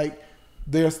treating me like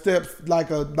their steps, like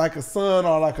a son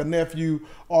or like a nephew,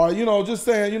 or just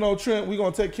saying, Trent, we're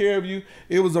gonna take care of you.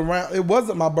 It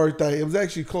wasn't my birthday. It was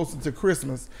actually closer to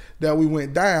Christmas that we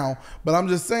went down. But I'm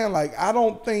just saying, like, I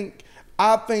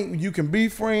think you can be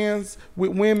friends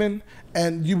with women,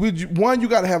 and you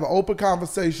got to have an open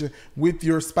conversation with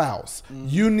your spouse.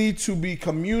 You need to be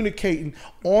communicating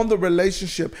on the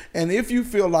relationship, and if you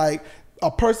feel like a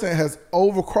person has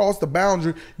overcrossed the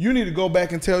boundary, you need to go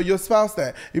back and tell your spouse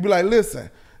that. You'd be like,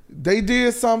 listen, they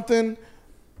did something,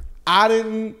 I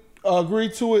didn't agree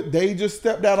to it, they just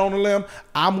stepped out on a limb,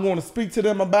 I'm going to speak to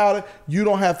them about it, you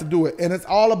don't have to do it. And it's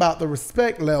all about the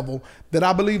respect level that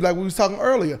I believe, like we was talking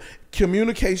earlier,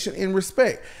 communication and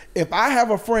respect. If I have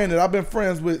a friend that I've been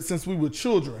friends with since we were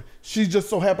children, she just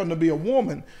so happened to be a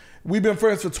woman, we've been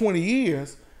friends for 20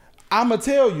 years, I'm going to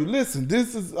tell you, listen,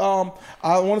 this is, I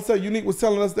want to say Unique was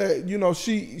telling us that,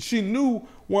 she knew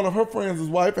one of her friends'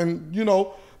 wife, and,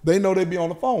 they know they be on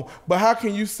the phone. But how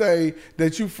can you say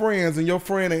that you friends and your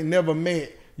friend ain't never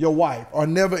met your wife or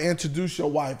never introduced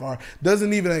your wife or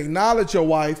doesn't even acknowledge your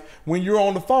wife when you're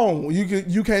on the phone?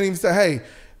 You can't even say, hey,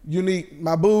 Unique,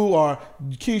 my boo, or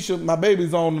Keisha, my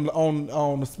baby's on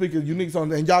the speaker, Unique's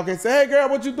on, and y'all can say, hey girl,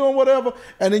 what you doing, whatever,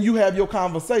 and then you have your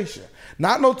conversation.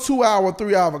 Not no 2-hour,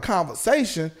 3-hour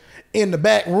conversation in the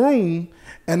back room,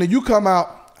 and then you come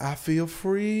out, I feel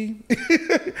free,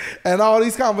 and all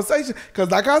these conversations. Because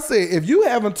like I said, if you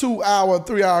having 2-hour,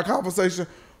 3-hour conversation,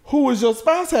 who is your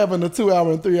spouse having the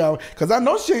 2-hour and 3-hour? Because I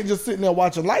know she ain't just sitting there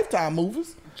watching Lifetime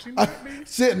movies.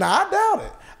 Shit, I doubt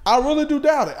it. I really do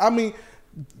doubt it. I mean,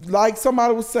 like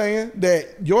somebody was saying,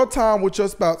 that your time with your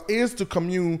spouse is to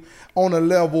commune on a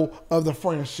level of the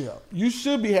friendship. You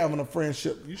should be having a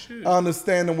friendship. You should.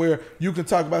 Understanding where you can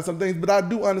talk about some things. But I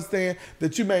do understand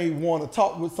that you may want to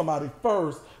talk with somebody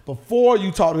first before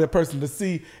you talk to that person to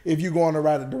see if you're going to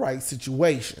the right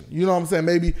situation. You know what I'm saying?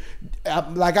 Maybe,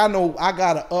 like, I know I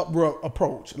got an upfront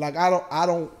approach. Like, I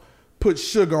don't put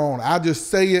sugar on it. I just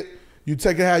say it. You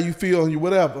take it how you feel and you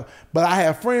whatever. But I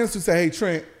have friends who say, hey,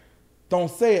 Trent, don't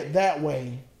say it that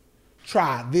way.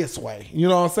 Try it this way. You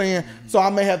know what I'm saying? Mm-hmm. So I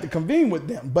may have to convene with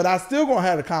them. But I still going to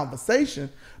have a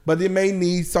conversation. But it may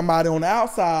need somebody on the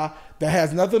outside that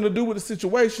has nothing to do with the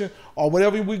situation or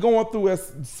whatever we're going through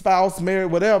as spouse,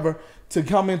 married, whatever, to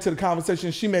come into the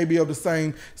conversation. She may be of the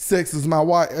same sex as my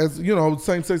wife,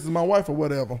 same sex as my wife or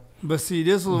whatever. But see,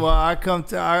 this is why I come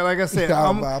to, like I said,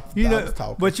 I'm gonna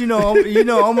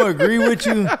agree with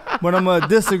you, but I'm gonna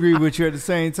disagree with you at the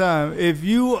same time.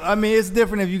 It's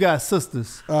different if you got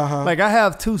sisters. Like I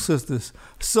have 2 sisters.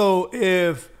 So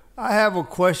if I have a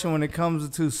question when it comes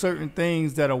to certain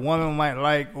things that a woman might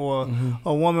like or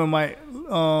a woman might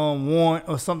want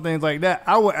or some things like that.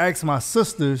 I would ask my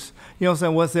sisters, you know what I'm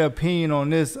saying, what's their opinion on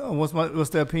this? What's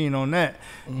their opinion on that?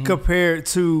 Compared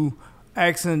to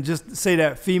asking just say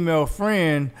that female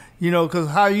friend, you know, because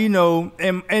how you know,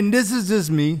 and this is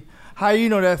just me, how you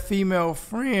know that female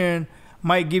friend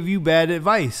might give you bad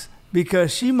advice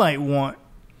because she might want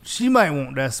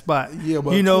that spot. Yeah,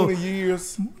 but you know, 20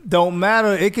 years don't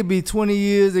matter. It could be 20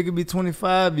 years. It could be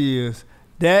 25 years.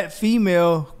 That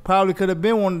female probably could have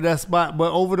been wanted that spot,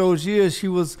 but over those years, she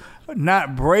was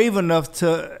not brave enough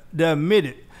to admit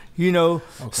it. You know,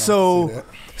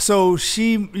 so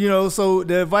she, you know, so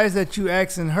the advice that you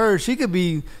asking her, she could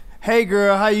be, hey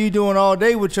girl, how you doing all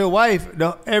day with your wife,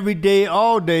 every day,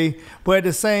 all day, but at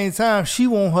the same time, she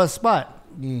want her spot.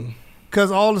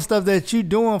 Because all the stuff that you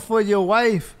doing for your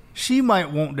wife, she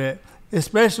might want that,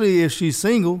 especially if she's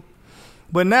single.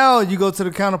 But now you go to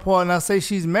the counterpart and I say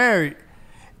she's married,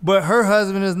 but her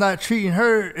husband is not treating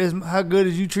her as how good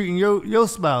as you treating your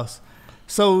spouse.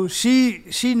 So she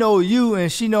know you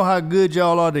and she know how good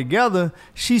y'all are together.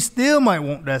 She still might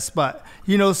want that spot.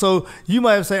 You know, so you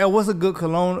might say, oh, what's a good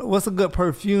cologne? What's a good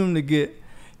perfume to get?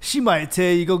 She might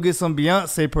tell you, go get some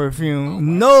Beyonce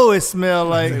perfume. No, it smell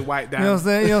like, white diamond. You know what I'm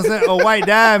saying? You know what I'm saying? A white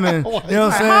diamond. You know what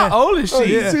I'm saying? How old is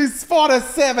she? Yeah. She's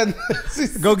 47.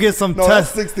 Go get some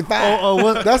that's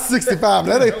 65. That's 65.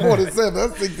 That ain't 47.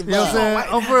 That's 65. You know what I'm saying?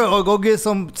 Oh, for real. Or go get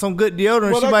some good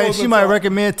deodorant. Well, she might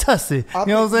recommend Tussie. You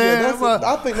know what I'm saying?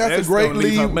 I think that's a great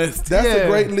lead. That's a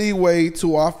great leeway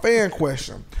to our fan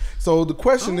question. So the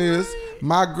question is,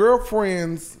 my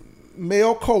girlfriend's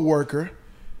male coworker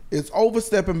is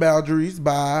overstepping boundaries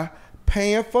by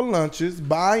paying for lunches,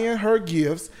 buying her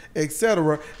gifts,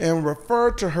 etc., and refer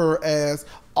to her as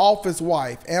office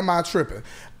wife. Am I tripping?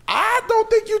 I don't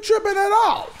think you tripping at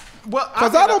all. Well,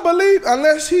 because I don't believe,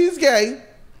 unless he's gay,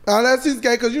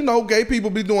 because you know gay people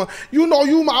be doing, you know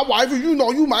you my wife, or you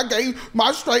know you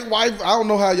my straight wife. I don't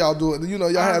know how y'all do it. You know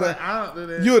y'all had I don't do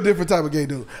that. You're a different type of gay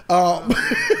dude.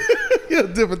 You're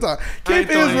a different type. Keith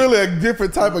is really a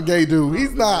different type of gay dude.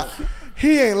 He's not.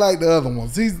 He ain't like the other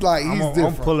ones. He's different.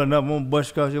 I'm pulling up. I'm gonna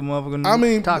bust across your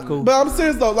motherfucking taco. But I'm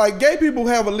serious though. Like gay people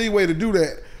have a leeway to do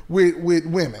that with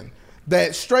women.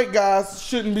 That straight guys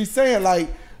shouldn't be saying like,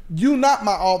 you not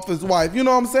my office wife. You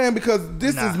know what I'm saying? Because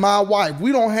this is my wife.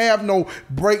 We don't have no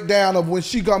breakdown of when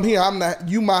she come here, I'm not,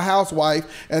 you my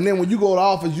housewife. And then when you go to the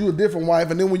office, you a different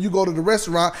wife. And then when you go to the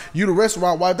restaurant, you the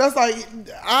restaurant wife. That's like,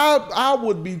 I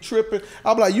would be tripping.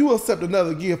 I'd be like, you accept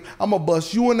another gift, I'm going to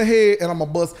bust you in the head and I'm going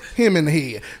to bust him in the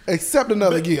head. Accept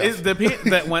another gift. It depends.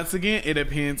 That once again, it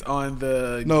depends on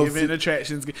the given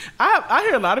attractions. I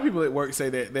hear a lot of people at work say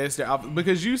that that's their office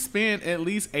because you spend at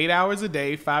least 8 hours a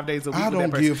day, 5 days a week with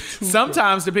that person.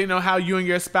 Sometimes, depending on how you and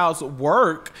your spouse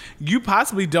work, you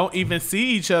possibly don't even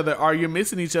see each other, or you're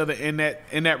missing each other in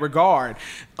that regard.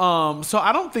 So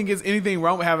I don't think it's anything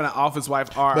wrong with having an office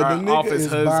wife or an office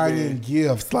husband. Buying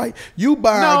gifts, like you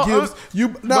buying gifts.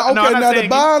 The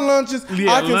buying lunches.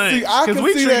 Yeah, I can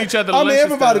see that. Each other. I mean,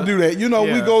 everybody do that. You know,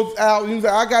 we go out. You say,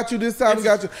 I got you this time. I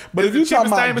got you. But if you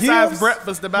talking about gifts,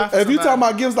 breakfast, if you talking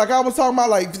about gifts, like I was talking about,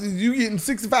 like you getting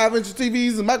 65-inch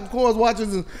TVs and Michael Kors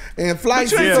watches and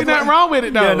flights. Ain't nothing wrong with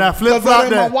it though. Yeah, now flip flop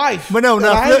that. My wife. But no.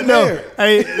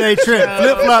 Hey Trent,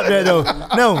 flip flop that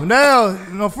though.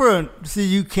 No, for real. See,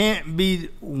 you can't be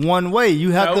one way.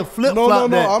 You have to flip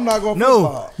flop that. No, I'm not gonna flip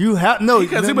flop. You have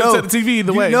because he went to the TV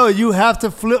either way. No, you have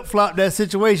to flip flop that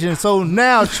situation. So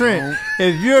now, Trent,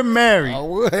 if you're married,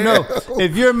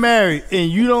 if you're married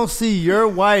and you don't see your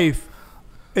wife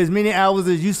as many hours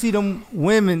as you see them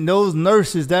women, those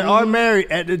nurses that are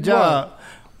married at the job. Right.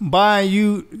 Buying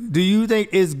you, do you think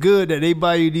it's good that they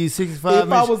buy you these 65-inch?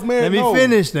 If I was married,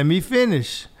 Let me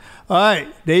finish. All right,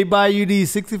 they buy you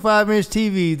these 65-inch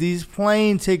TVs, these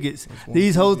plane tickets,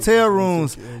 these hotel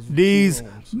rooms, these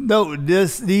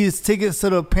tickets to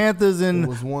the Panthers and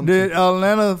the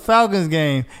Atlanta Falcons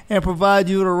game, and provide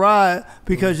you a ride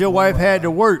because your wife had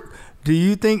to work. Do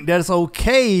you think that's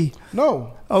okay?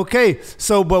 No. Okay,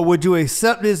 so but would you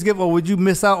accept this gift or would you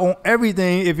miss out on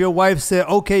everything if your wife said,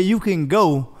 okay, you can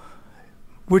go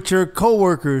with your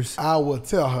coworkers? I will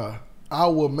tell her. I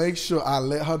will make sure I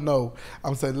let her know.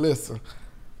 I'm saying, listen,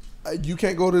 you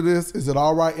can't go to this. Is it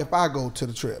all right if I go to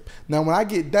the trip? Now, when I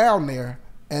get down there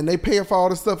and they paying for all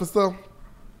this stuff, I'm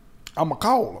going to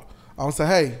call her. I'm going to say,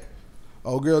 hey,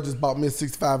 old girl just bought me a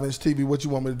 65-inch TV. What you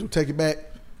want me to do? Take it back?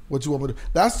 What you want me to do?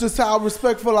 That's just how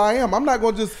respectful I am. I'm not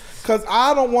going to because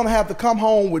I don't want to have to come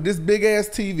home with this big-ass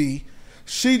TV.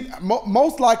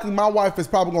 Most likely my wife is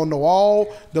probably going to know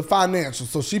all the financials,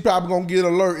 so she probably going to get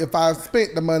alert if I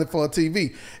spent the money for a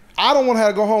TV. I don't want to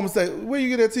have to go home and say, where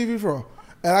you get that TV from?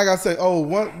 And I got to say, oh,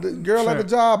 the girl at the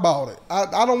job bought it.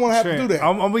 I don't want to have to do that.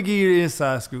 I'm going to give you the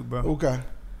inside scoop, bro. Okay.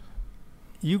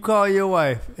 You call your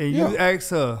wife and you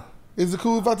ask her, is it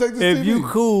cool if I take this TV? If you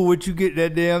cool with you get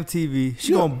that damn TV,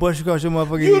 she gonna bust you across your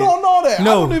motherfucking You head. don't know that.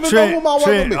 No, I don't even Trent, know who my wife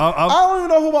gonna be. I don't even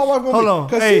know who my wife gonna be. Hold on.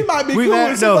 Because she might be cool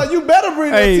and she's like, you better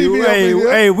bring that TV over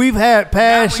here. Hey, we've had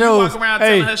past shows. You walk around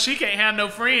telling her she can't have no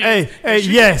friends. Hey,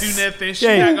 she yes. can't do nothing.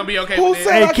 She's not gonna be okay with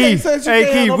that.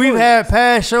 Hey, Keith, we've had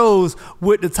past shows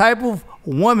with the type of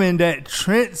woman that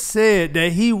Trent said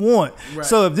that he want. Right.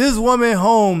 So if this woman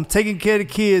home taking care of the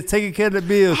kids, taking care of the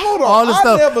bills, all the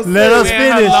stuff, let us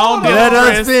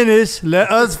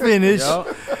finish. Yep.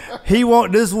 He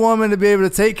want this woman to be able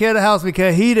to take care of the house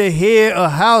because he the head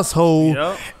of household.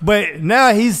 Yep. But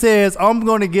now he says, I'm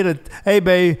going to get hey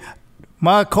babe,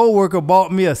 my coworker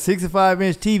bought me a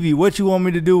 65-inch TV. What you want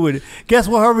me to do with it? Guess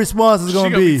what her response is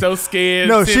going to be? She's going to be so scared.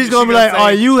 No, she's going to be like,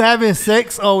 are you having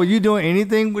sex? Or are you doing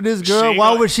anything with this girl?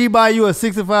 Why would she buy you a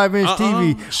 65-inch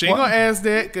TV? She ain't going to ask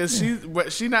that because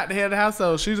she not the head of the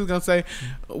household. She's just going to say,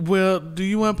 well, do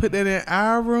you want to put that in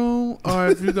our room or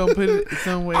if you're going to put it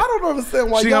somewhere? I don't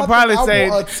understand why she gonna probably say,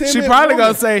 she probably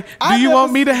going to say, do you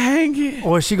want me to hang it?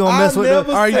 Or she going to mess with it?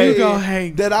 Are you going to hang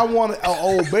it? That I want an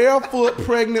old barefoot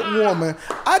pregnant woman.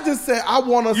 I just said I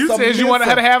want to. You said you wanted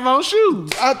her to have on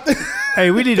shoes. Hey,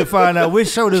 we need to find out which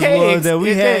show this was that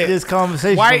we had this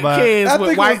conversation white about. Kids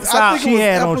with white socks. She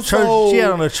had on church. She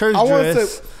had on a church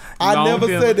dress. I never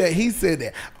said that. He said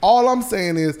that. All I'm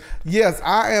saying is, yes,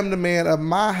 I am the man of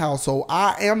my household.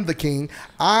 I am the king.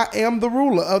 I am the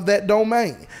ruler of that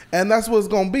domain. And that's what it's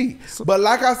going to be. But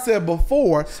like I said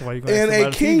before, in a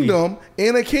kingdom,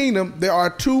 there are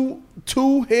two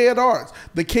head arts,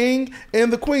 the king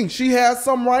and the queen. She has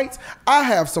some rights. I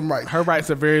have some rights. Her rights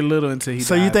are very little until he dies.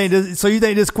 So you think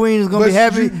this queen is gonna be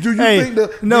happy? Do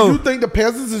you think the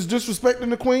peasants is disrespecting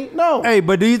the queen? No. Hey,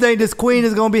 but do you think this queen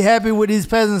is gonna be happy with these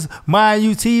peasants buying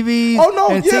you TVs? Oh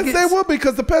no, yes tickets? They will,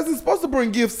 because the peasants supposed to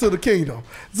bring gifts to the kingdom.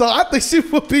 So I think she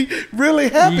would be really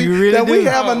happy that we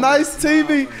have a nice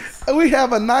TV. We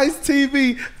have a nice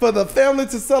TV for the family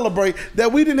to celebrate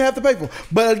that we didn't have to pay for.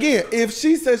 But again, if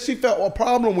she says she felt a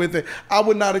problem with it, I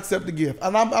would not accept the gift.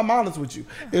 And I'm honest with you.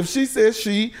 If she says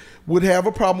she would have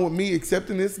a problem with me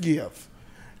accepting this gift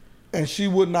and she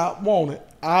would not want it,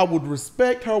 I would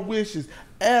respect her wishes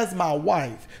as my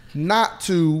wife not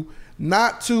to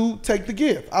take the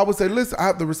gift. I would say, listen, I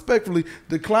have to respectfully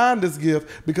decline this gift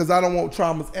because I don't want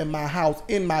traumas in my house,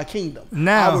 in my kingdom.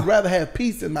 Now, I would rather have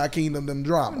peace in my kingdom than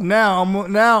drama. Now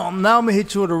I'm gonna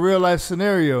hit you with a real life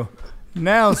scenario.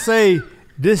 Now say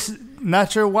this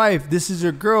not your wife, this is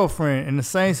your girlfriend, and the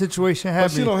same situation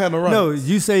happened. But she don't have no right. No,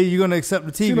 you say you're gonna accept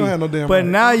the TV. She don't have no damn but right.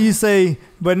 now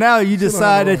you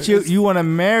decide that you want to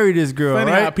marry this girl,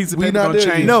 funny right? how a piece of paper gonna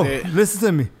change that. Listen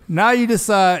to me. Now you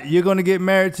decide you're gonna get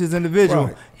married to this individual.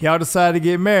 Right. Y'all decide to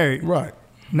get married. Right.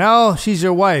 Now she's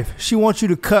your wife. She wants you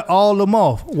to cut all them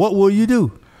off. What will you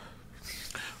do?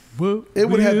 It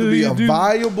would have to be a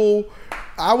viable.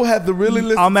 I would have to really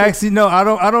listen.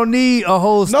 I don't need a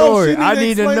whole story. I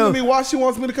need to know to me why she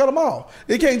wants me to cut them off.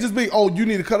 It can't just be, oh, you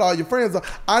need to cut all your friends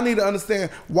off. I need to understand,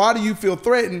 why do you feel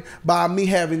threatened by me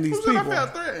having these people? Who said I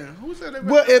felt threatened? Who said that?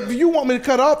 Well, if you want me to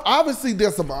cut off, obviously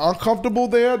there's some uncomfortable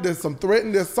there. There's some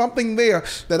threatened. There's something there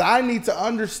that I need to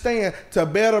understand to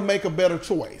better make a better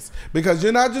choice. Because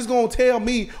you're not just going to tell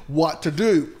me what to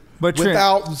do. But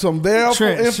without some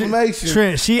verifiable information.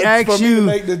 Trent, she asks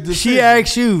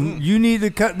you, you need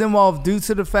to cut them off due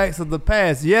to the facts of the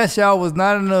past. Yes, y'all was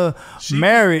not in a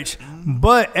marriage,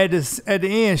 but at the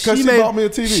end, she bought me a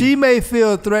TV. She may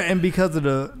feel threatened because of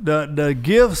the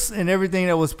gifts and everything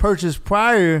that was purchased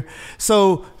prior.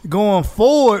 So going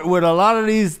forward with a lot of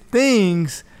these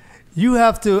things, you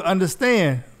have to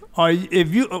understand.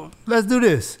 Let's do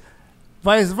this.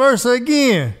 Vice versa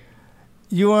again.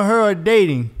 You and her are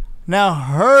dating. Now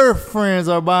her friends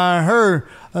are buying her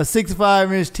a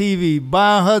 65-inch TV,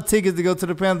 buying her tickets to go to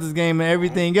the Panthers game and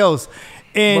everything else.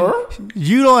 And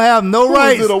you don't have no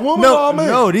rights. Is it a woman or a man?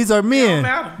 No, these are men.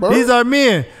 These are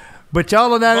men. But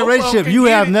y'all are not in a relationship. You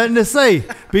have nothing to say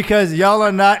because y'all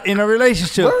are not in a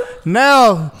relationship.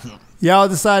 Now y'all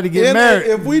decide to get married.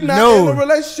 If we not in a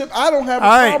relationship, I don't have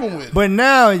a problem with it. But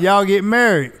now y'all get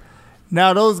married.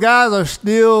 Now those guys are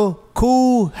still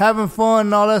cool, having fun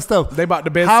and all that stuff. They bought the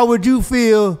best. How would you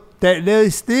feel that they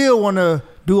still want to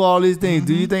do all these things? Mm-hmm.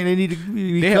 Do you think they need to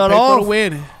be cut off? For the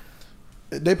wedding.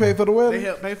 They pay for the wedding? They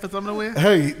help pay for some of the wedding?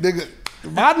 Hey, nigga.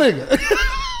 My nigga.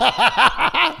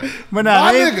 But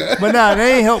now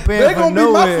they ain't help paying for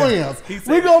no wedding. They gonna be my friends.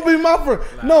 We gonna be my friends.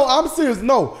 No, I'm serious.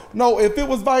 No, if it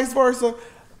was vice versa,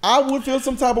 I would feel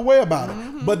some type of way about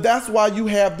it. But that's why you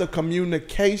have the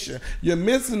communication. You're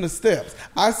missing the steps.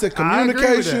 I said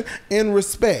communication and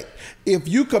respect.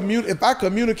 If I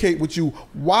communicate with you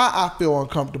why I feel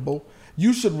uncomfortable,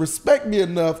 you should respect me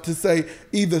enough to say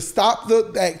either stop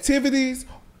the activities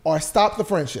or stop the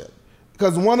friendship.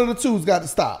 Because one of the two's got to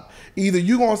stop. Either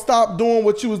you're going to stop doing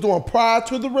what you was doing prior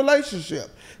to the relationship,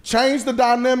 change the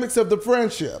dynamics of the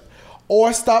friendship,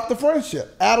 or stop the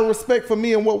friendship out of respect for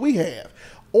me and what we have.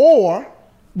 Or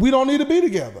we don't need to be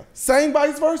together. Same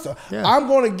vice versa. Yeah. I'm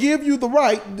going to give you the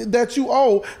right that you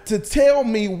owe to tell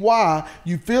me why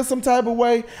you feel some type of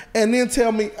way, and then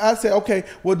tell me, I say, okay,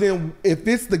 well then if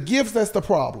it's the gifts that's the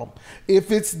problem,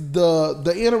 if it's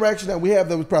the interaction that we have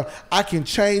that was problem, I can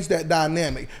change that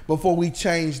dynamic before we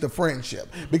change the friendship.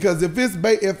 Because if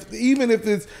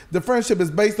the friendship is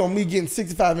based on me getting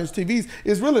 65-inch TVs,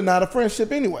 it's really not a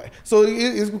friendship anyway. So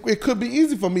it could be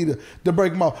easy for me to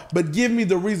break them off. But give me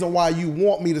the reason why you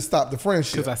want me to stop the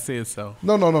friendship. Because I said so.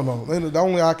 No.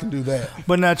 Only I can do that.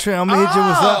 But now, Trent, I'm gonna hit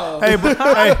you with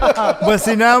something. But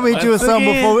see, now I'm gonna hit you with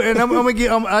something before, and I'm gonna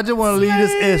get. I just want to leave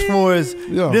this as far as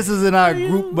this is in our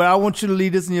group, but I want you to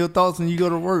leave this in your thoughts when you go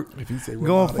to work. If you say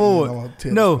going forward,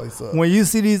 no. When you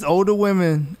see these older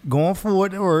women going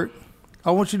forward to work,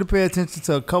 I want you to pay attention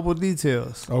to a couple of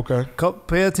details. Okay.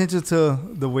 Pay attention to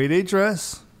the way they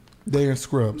dress. They're in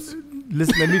scrubs.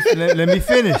 Listen, let me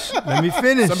finish. Some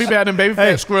people have them baby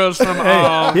fat scrubs from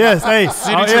yes,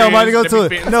 I'm about to go to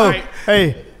it. No,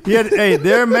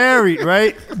 they're married,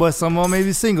 right? But some of them may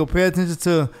be single. Pay attention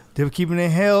to them keeping their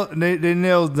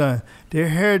nails done, their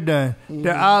hair done,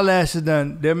 their eyelashes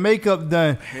done, their makeup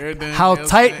done, how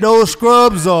tight those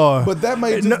scrubs are. But that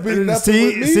may just be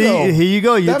nothing with me, here you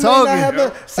go. You're talking.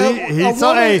 You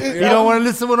don't want to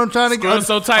listen to what I'm trying to get. Scrubs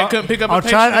so tight, couldn't pick up a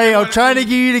picture. I'm trying to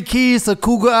give you the keys to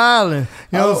Cougar Island.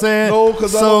 You know what I'm saying? No,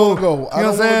 because I don't want to go. I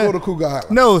don't want to go to Cougar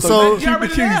Island. No, so keep the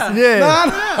keys.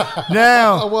 Yeah.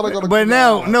 Now,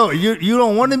 you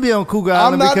don't want to be on Cougar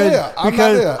Island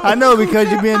because I know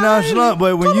because you're being nonchalant.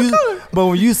 But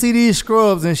when you see these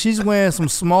scrubs and she's wearing some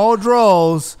small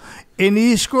drawers in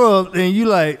these scrubs, and you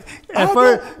like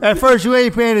at first you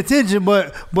ain't paying attention,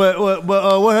 but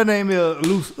what her name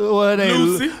is?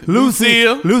 Lucy.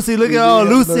 Lucy, look at all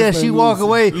Lucy as she walk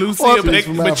away. Lucy,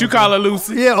 but you call her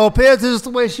Lucy. Yeah, or pay attention to the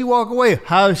way she walk away.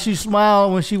 How she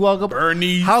smile when she walk up.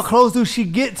 Bernice. How close do she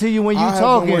get to you when you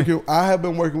talking? I have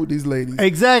been working with these ladies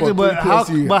exactly, but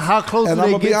how close do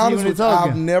they get to you when they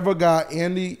talking? I've never got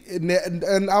any,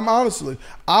 and I'm honestly,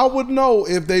 I would know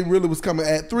if they really was coming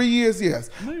at 3 years, yes,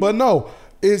 but no.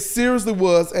 It seriously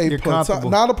was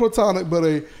not a platonic,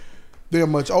 but they're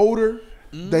much older.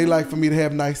 They like for me to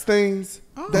have nice things.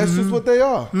 That's just what they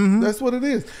are. That's what it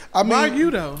is. I mean, why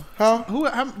you though? Huh?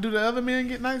 How do the other men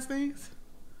get nice things?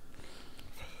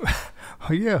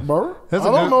 Oh yeah, bro. I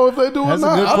don't know if they do or not.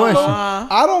 That's a good question.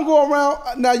 I don't go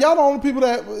around now. Y'all the only people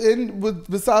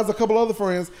besides a couple other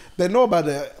friends that know about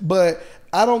that, but.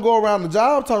 I don't go around the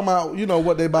job talking about,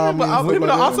 what they buy me. But people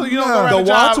also, you don't go around the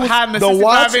job hiding the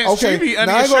 65-inch TV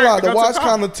under your shirt. The watch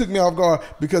kind of took me off guard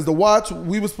because the watch,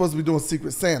 we were supposed to be doing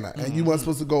Secret Santa, and you weren't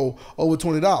supposed to go over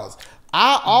 $20.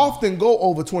 I often go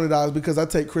over $20 because I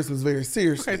take Christmas very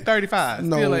seriously. Okay, $35.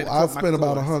 No, I spend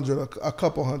about a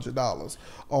couple $100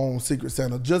 on Secret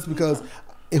Santa just because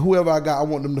whoever I got, I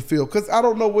want them to feel, because I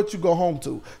don't know what you go home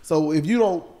to. So if you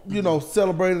don't,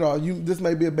 celebrate it, or this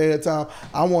may be a bad time,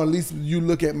 I want at least you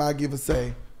look at my gift and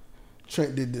say,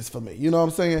 Trent did this for me. You know what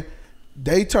I'm saying?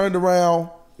 They turned around,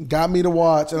 got me to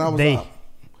watch, and I was like,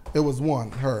 it was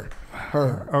her.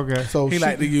 Okay. So he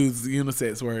like to use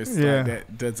unisex words. Yeah. Like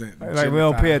that doesn't. Like we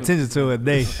don't pay attention to it.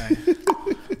 They.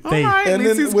 All right, at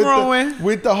least he's growing.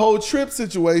 With the whole trip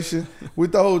situation,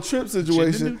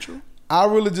 I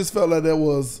really just felt like that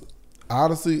was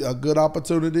honestly a good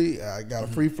opportunity. I got a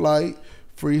free flight,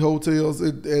 free hotels.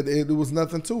 It was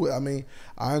nothing to it. I mean,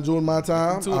 I enjoyed my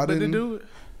time. I didn't do it.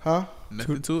 Huh?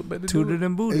 Nothing to it but to tooted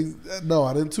and booted. No,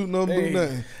 I didn't toot no boot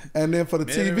nothing. And then for the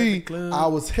TV, I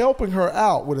was helping her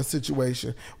out with a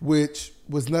situation which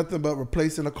was nothing but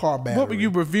replacing a car battery. What were you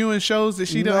reviewing shows that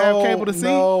she don't have cable to see?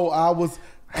 No, I was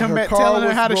come back telling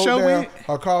her how to show it.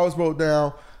 Her car was broke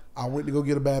down. I went to go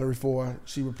get a battery for her.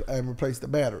 She replaced the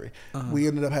battery. We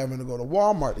ended up having to go to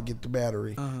Walmart to get the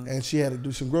battery, and she had to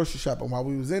do some grocery shopping. While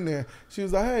we was in there, she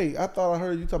was like, "Hey, I thought I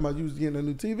heard you talking about you was getting a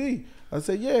new TV." I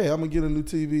said, "Yeah, I'm gonna get a new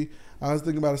TV." I was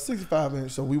thinking about a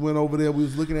 65-inch, so we went over there. We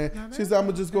was looking at. She said, "I'm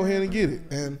gonna just go ahead and get it,"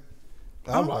 and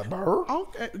I'm like, "Bird."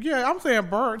 Okay, yeah, I'm saying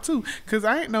bird too, because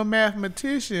I ain't no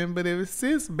mathematician. But if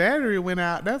sis battery went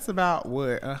out, that's about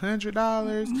what,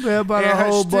 $100. Yeah, about a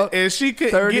whole buck. And she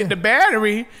couldn't get the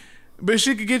battery, but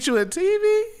she could get you a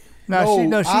TV.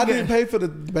 I didn't pay for the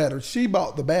battery. She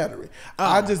bought the battery.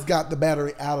 I just got the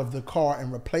battery out of the car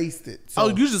and replaced it. So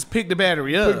you just picked the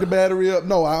battery up? Picked the battery up.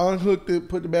 No, I unhooked it,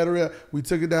 put the battery up. We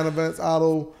took it down to Vance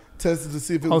Auto, tested to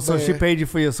see if it was so bad. she paid you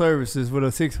for your services with a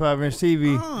 65-inch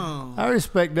TV. Oh. I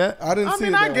respect that.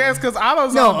 I guess because I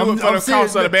don't know do it for the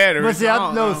cost of the battery. But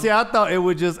I thought it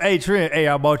was just, hey, Trent,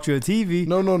 I bought you a TV.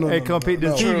 No. Hey, come pick the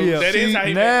TV up. That is how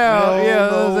you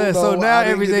now, so now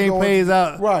everything pays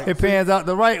out. Right. It pans out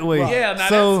the right way. Right. Yeah,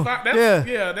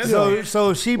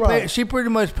 So she pretty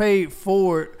much paid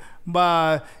for it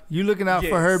by you looking out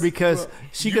for her because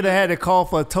she could have had to call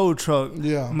for a tow truck,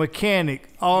 mechanic,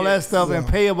 all that stuff, and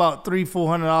pay about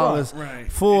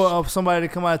 $300-$400 for somebody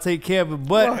to come out and take care of it.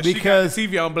 But because she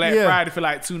got the TV on Black Friday for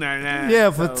like $299.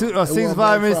 Yeah, for a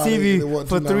 65-inch TV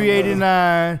for $389. You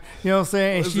know what I'm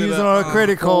saying? And she using on her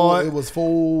credit card. It was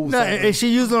full. No, and she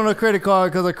using on her credit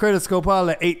card because her credit score probably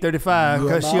like $835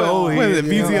 because she owe What is it?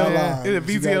 VZO? Is it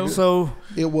VZO? So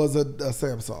it was a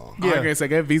Samsung. Yeah. I guess I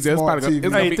got VZO. It's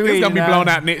 $389. gonna be blown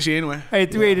out next year anyway. Hey,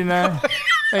 $389.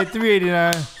 Hey,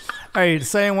 $389. Hey, the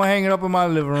same one hanging up in my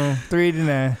living room.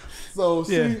 $389.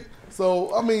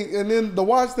 So I mean, and then the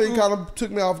watch thing kind of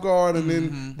took me off guard, and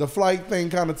then the flight thing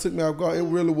kind of took me off guard. It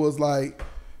really was like,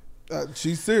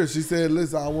 she's serious. She said,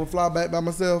 "Listen, I want to fly back by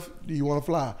myself. Do you want to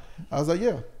fly?" I was like,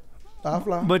 "Yeah, I'll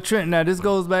fly." But Trent, now this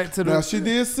goes back to the. Now she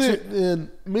did sit in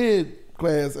mid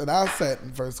class, and I sat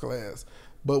in first class.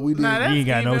 But we didn't. You ain't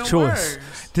got no choice.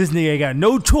 This nigga ain't got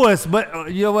no choice.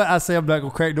 But you know what? I say I'm not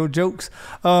gonna crack no jokes.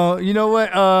 You know what?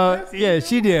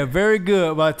 She did very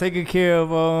good by taking care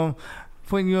of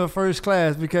putting you in first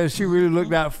class because she really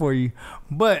looked out for you.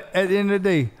 But at the end of the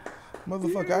day,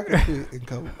 motherfucker, I can fit in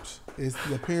coach. It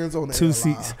depends on the two airline.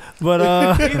 seats, but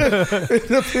it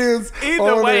depends.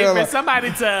 Either way, for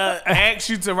somebody to ask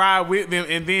you to ride with them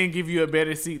and then give you a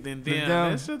better seat than them,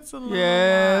 that's just a little.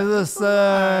 Yeah, it's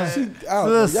a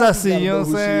little sussy. You know what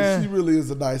I'm saying? She really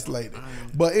is a nice lady.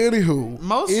 But anywho,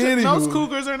 most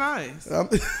cougars are nice.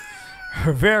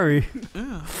 Very.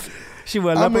 Yeah. She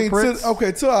was leopard prints.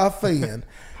 To our fan,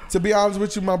 to be honest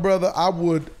with you, my brother, I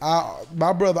would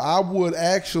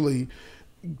actually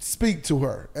speak to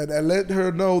her and let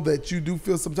her know that you do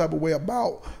feel some type of way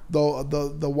about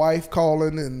the wife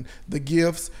calling and the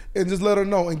gifts, and just let her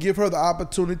know and give her the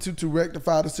opportunity to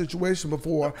rectify the situation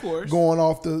before going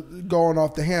off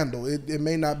the handle. It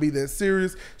may not be that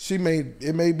serious.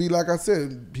 It may be like I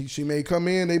said. She may come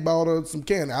in. They bought her some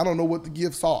candy. I don't know what the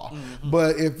gifts are,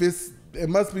 but if it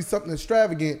must be something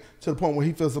extravagant to the point where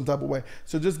he feels some type of way.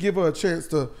 So just give her a chance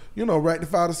to,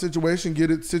 rectify the situation, get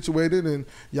it situated, and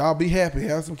y'all be happy.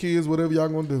 Have some kids, whatever y'all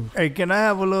gonna do. Hey, can I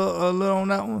have a little on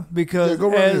that one? Because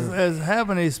as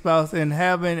having a spouse and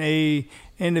having a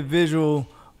individual,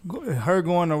 her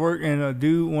going to work and a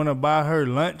dude want to buy her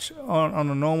lunch on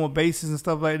a normal basis and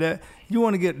stuff like that, you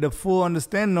want to get the full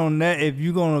understanding on that if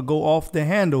you're going to go off the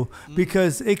handle,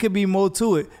 because it could be more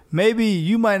to it. Maybe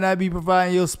you might not be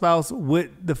providing your spouse with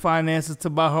the finances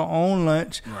to buy her own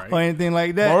lunch or anything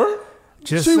like that. Word?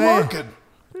 Just she saying. working.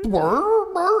 Word.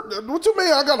 What you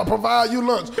mean I gotta provide you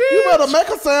lunch? Bitch. You better make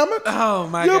a salmon. Oh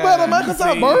my God. You better make a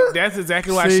salmon, Bird. That's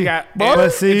exactly why she got.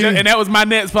 And that was my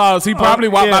next pause. He probably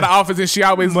walked by the office and she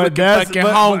always looking fucking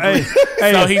hungry.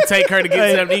 So he take her to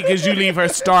get something to eat because you leave her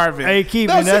starving. Hey Keith,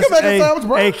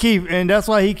 Keith, and that's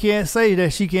why he can't say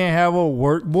that she can't have a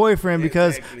work boyfriend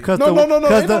because because the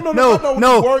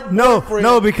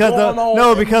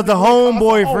home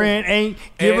boyfriend ain't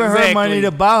giving her money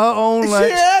to buy her own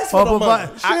lunch.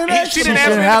 She didn't ask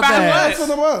me to buy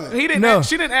her lunch.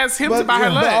 She didn't ask him to buy her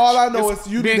lunch. But all I know is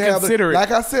you didn't have considerate.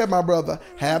 Like I said, my brother,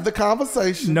 have the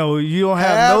conversation. No, you don't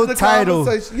have no title.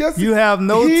 Yes, you have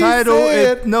no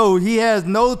title. He has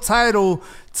no title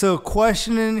to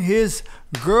questioning his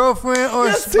girlfriend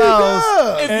or spouse.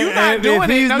 If you're not doing it, if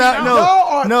he's not,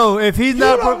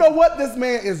 you don't know what this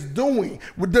man is doing.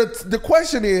 The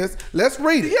question is, let's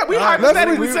read it. Yeah, we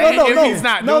hypothetically saying if he's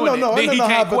not doing it, then he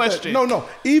can't question. No,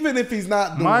 even if he's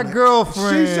not doing it. My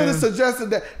girlfriend, she should have suggested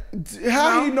that.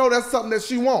 How do you know that's something that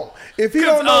she won't? If he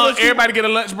don't know, everybody get a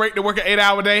lunch break to work an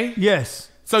 8-hour day. Yes.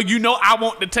 So I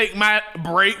want to take my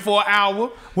break for an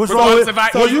hour. What's wrong with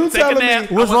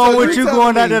you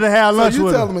going out there to have lunch with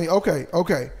her? So you telling me,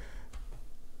 okay,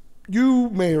 you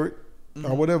married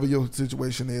or whatever your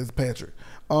situation is, Patrick.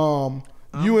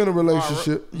 You in a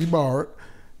relationship, you married.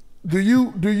 Do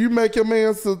you make your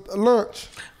man some lunch?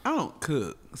 I don't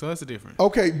cook, so that's a difference.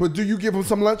 Okay, but do you give him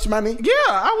some lunch money? Yeah,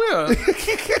 I will.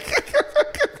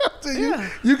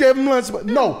 You gave him lunch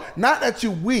money? No, not that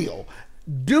you will.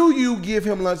 Do you give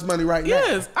him lunch money right now?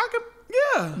 Yes, I can.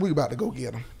 Yeah. We about to go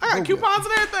get them. I got coupons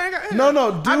and everything.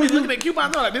 No, I be looking at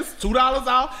coupons like this $2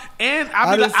 off, and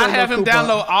I didn't say have no him coupon.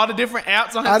 download all the different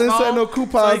apps on his phone. I didn't say no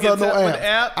coupons so or no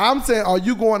apps. I'm saying, are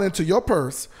you going into your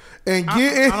purse and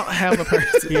getting? I don't have a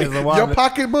purse.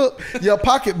 Your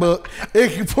pocketbook,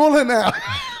 and you pulling out.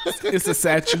 It's a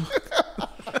satchel.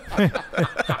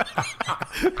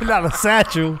 Not a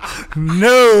satchel.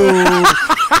 No,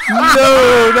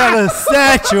 not a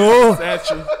satchel.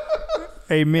 Satchel.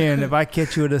 Hey man, if I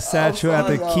catch you with a satchel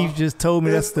after Keith just told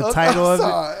me that's the title of it.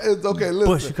 It's okay,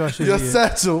 listen. Your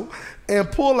satchel and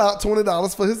pull out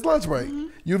 $20 for his lunch break. Mm-hmm.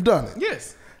 You've done it.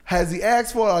 Yes. Has he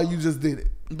asked for it or you just did it?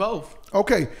 Both.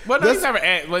 Okay. Well, no, he's never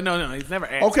asked. Well, no, he's never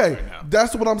asked. Okay, right now.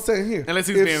 that's what I'm saying here. Unless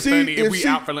he's being funny. If we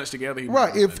out for lunch together,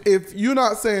 right? If you're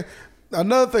not saying.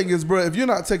 Another thing is, bro, if you're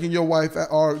not taking your wife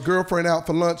or girlfriend out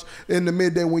for lunch in the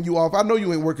midday when you off, I know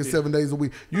you ain't working 7 days a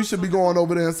week. You should be going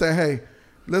over there and saying, "Hey,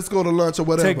 let's go to lunch or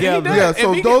whatever." Together. Yeah.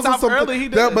 So those are some.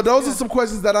 But those are some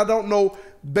questions that I don't know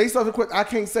based off the question. I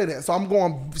can't say that, so I'm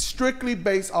going strictly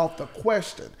based off the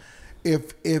question.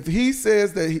 If he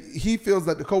says that he feels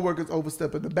that the coworker is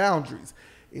overstepping the boundaries,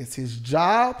 it's his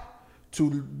job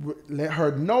to let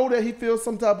her know that he feels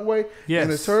some type of way,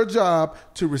 and it's her job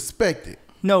to respect it.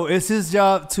 No, it's his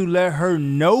job to let her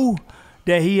know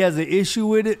that he has an issue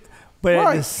with it. But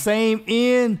at the same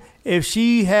end, if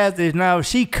she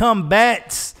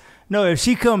combats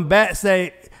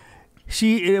that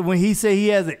when he say he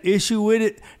has an issue with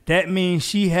it, that means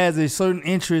she has a certain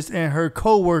interest in her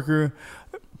coworker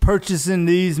purchasing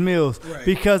these meals. Right.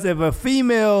 Because if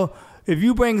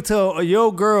you bring it to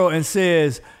your girl and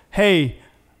says, "Hey,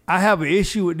 I have an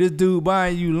issue with this dude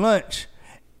buying you lunch,"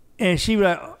 and she be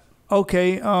like,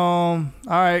 "Okay, all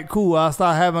right, cool. I'll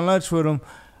start having lunch with him."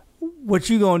 What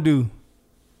you gonna do?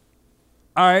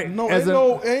 All right. No,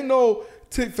 ain't no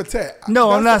tit for tat.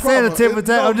 No, I'm not saying a tit for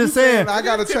tat. I'm just saying I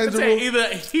gotta change the rule. Either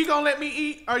he gonna let me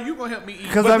eat or you gonna help me eat.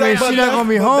 Because she's not gonna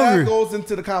be hungry. That goes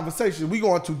into the conversation. We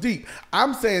going too deep.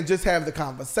 I'm saying just have the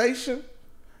conversation.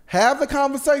 Have the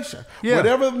conversation. Yeah.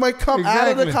 Whatever may come out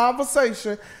of the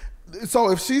conversation.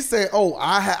 So if she said, "Oh,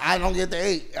 I don't get to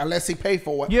eat unless he pay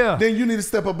for it," then you need to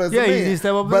step up as a man. You need to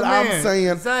step up as a man. But I'm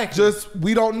saying, just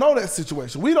we don't know that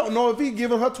situation. We don't know if he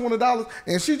giving her $20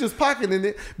 and she just pocketing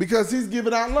it because he's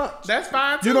giving out lunch. That's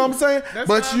fine too. You know what I'm saying? That's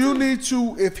but you need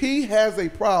to, if he has a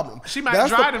problem, she might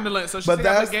drive him to lunch, so she got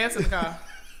her gas in the car.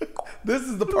 This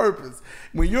is the purpose.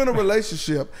 When you're in a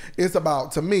relationship, it's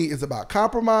about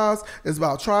compromise. It's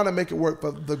about trying to make it work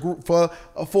for the group, for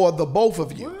the both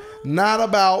of you. Not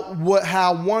about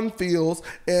how one feels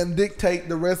and dictate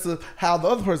the rest of how the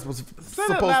other person was supposed to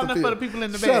feel. For the people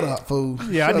in the Shut up, fool.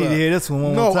 Yeah, I need to hear this one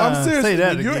more time. No, I'm serious. Say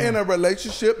that when you're again. in a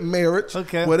relationship, marriage,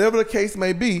 whatever the case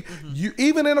may be, you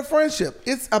even in a friendship,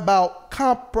 it's about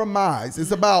compromise. It's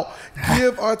about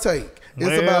give or take.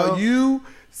 It's about you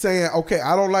saying, "Okay,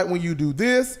 I don't like when you do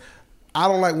this. I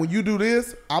don't like when you do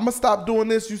this. I'm going to stop doing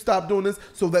this. You stop doing this,"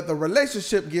 so that the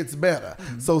relationship gets better.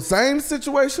 So same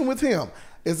situation with him.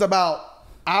 It's about,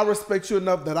 I respect you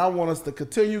enough that I want us to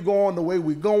continue going the way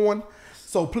we're going.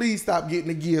 So please stop getting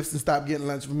the gifts and stop getting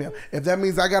lunch from him. If that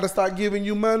means I got to start giving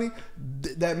you money,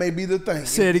 that may be the thing.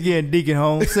 Say it again, Deacon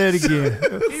Holmes. Say it again.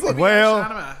 Well,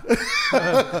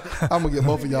 I'm going to get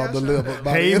both of y'all delivered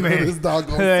by the end of this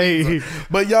doggone season.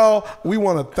 But y'all, we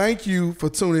want to thank you for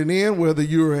tuning in, whether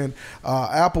you're in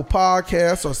Apple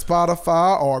Podcasts or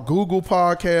Spotify or Google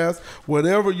Podcasts,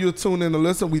 whatever you're tuning in to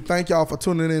listen. We thank y'all for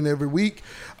tuning in every week.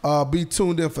 Be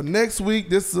tuned in for next week.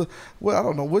 This is I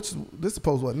don't know which. This is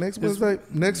supposed what next Wednesday.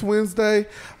 Next Wednesday.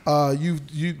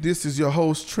 This is your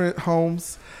host Trent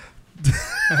Holmes.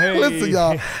 Hey. Listen,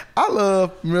 y'all. I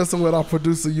love messing with our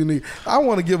producer Unique. I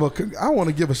want to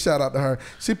give a shout out to her.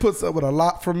 She puts up with a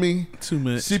lot for me. Too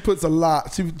much. She puts a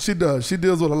lot. She does. She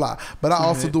deals with a lot. But I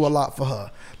also do a lot for her.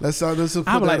 Let's put that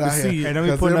out here. Hey, let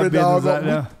me put that business out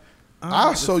there.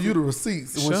 I'll show you the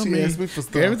receipts when she asks me for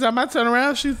stuff. Every time I turn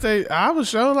around, she say, "I would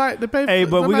show like the paper." Hey,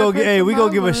 but we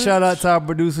gonna give a shout out to our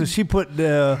producer. She put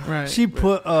a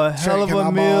hell of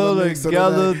a meal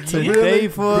together today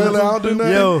for us. Really, I'll do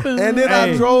that. Yo, and then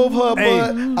I drove her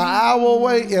butt an hour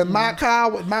away in my car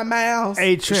with my mouse.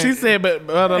 Hey, Trent. She said, but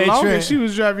the longest she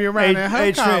was driving you around in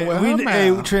her car with her mouse.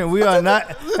 Hey, Trent, we are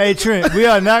not. Hey, Trent, we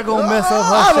are not gonna mess up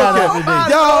her shout out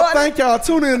today. Y'all, thank y'all.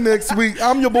 Tune in next week.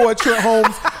 I'm your boy Trent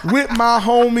Holmes with my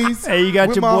homies. Hey, you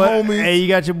got your boy. Homies. Hey, you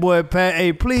got your boy Pat.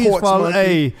 Hey, please Porch follow.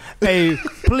 Monkey. Hey,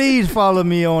 please follow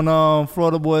me on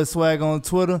Florida Boy Swag on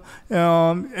Twitter.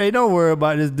 Hey, don't worry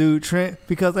about this dude Trent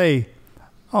because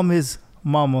I'm his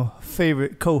mama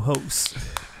favorite co-host.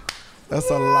 That's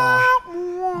a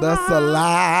lie. That's a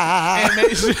lie. And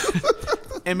make sure.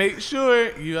 And make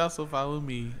sure you also follow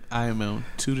me. I am on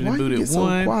Tooted and Why you Booted get so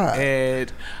 1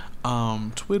 quiet?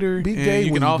 at Twitter. Be And gay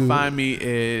you when can all you do find me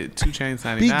at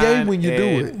 2Chainz99. Be gay when you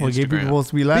do it. Well, gay people supposed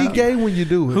to be loud. Be gay when you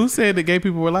do it. Who said that gay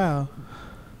people were loud?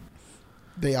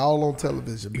 They all on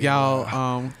television. Y'all,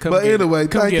 come but get anyway,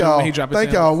 come thank get him when he y'all. drop his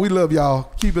Thank channel. y'all. We love y'all.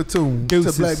 Keep it tuned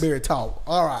Deuces. to Blackberry Talk.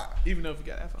 All right. Even though if you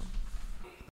got that phone.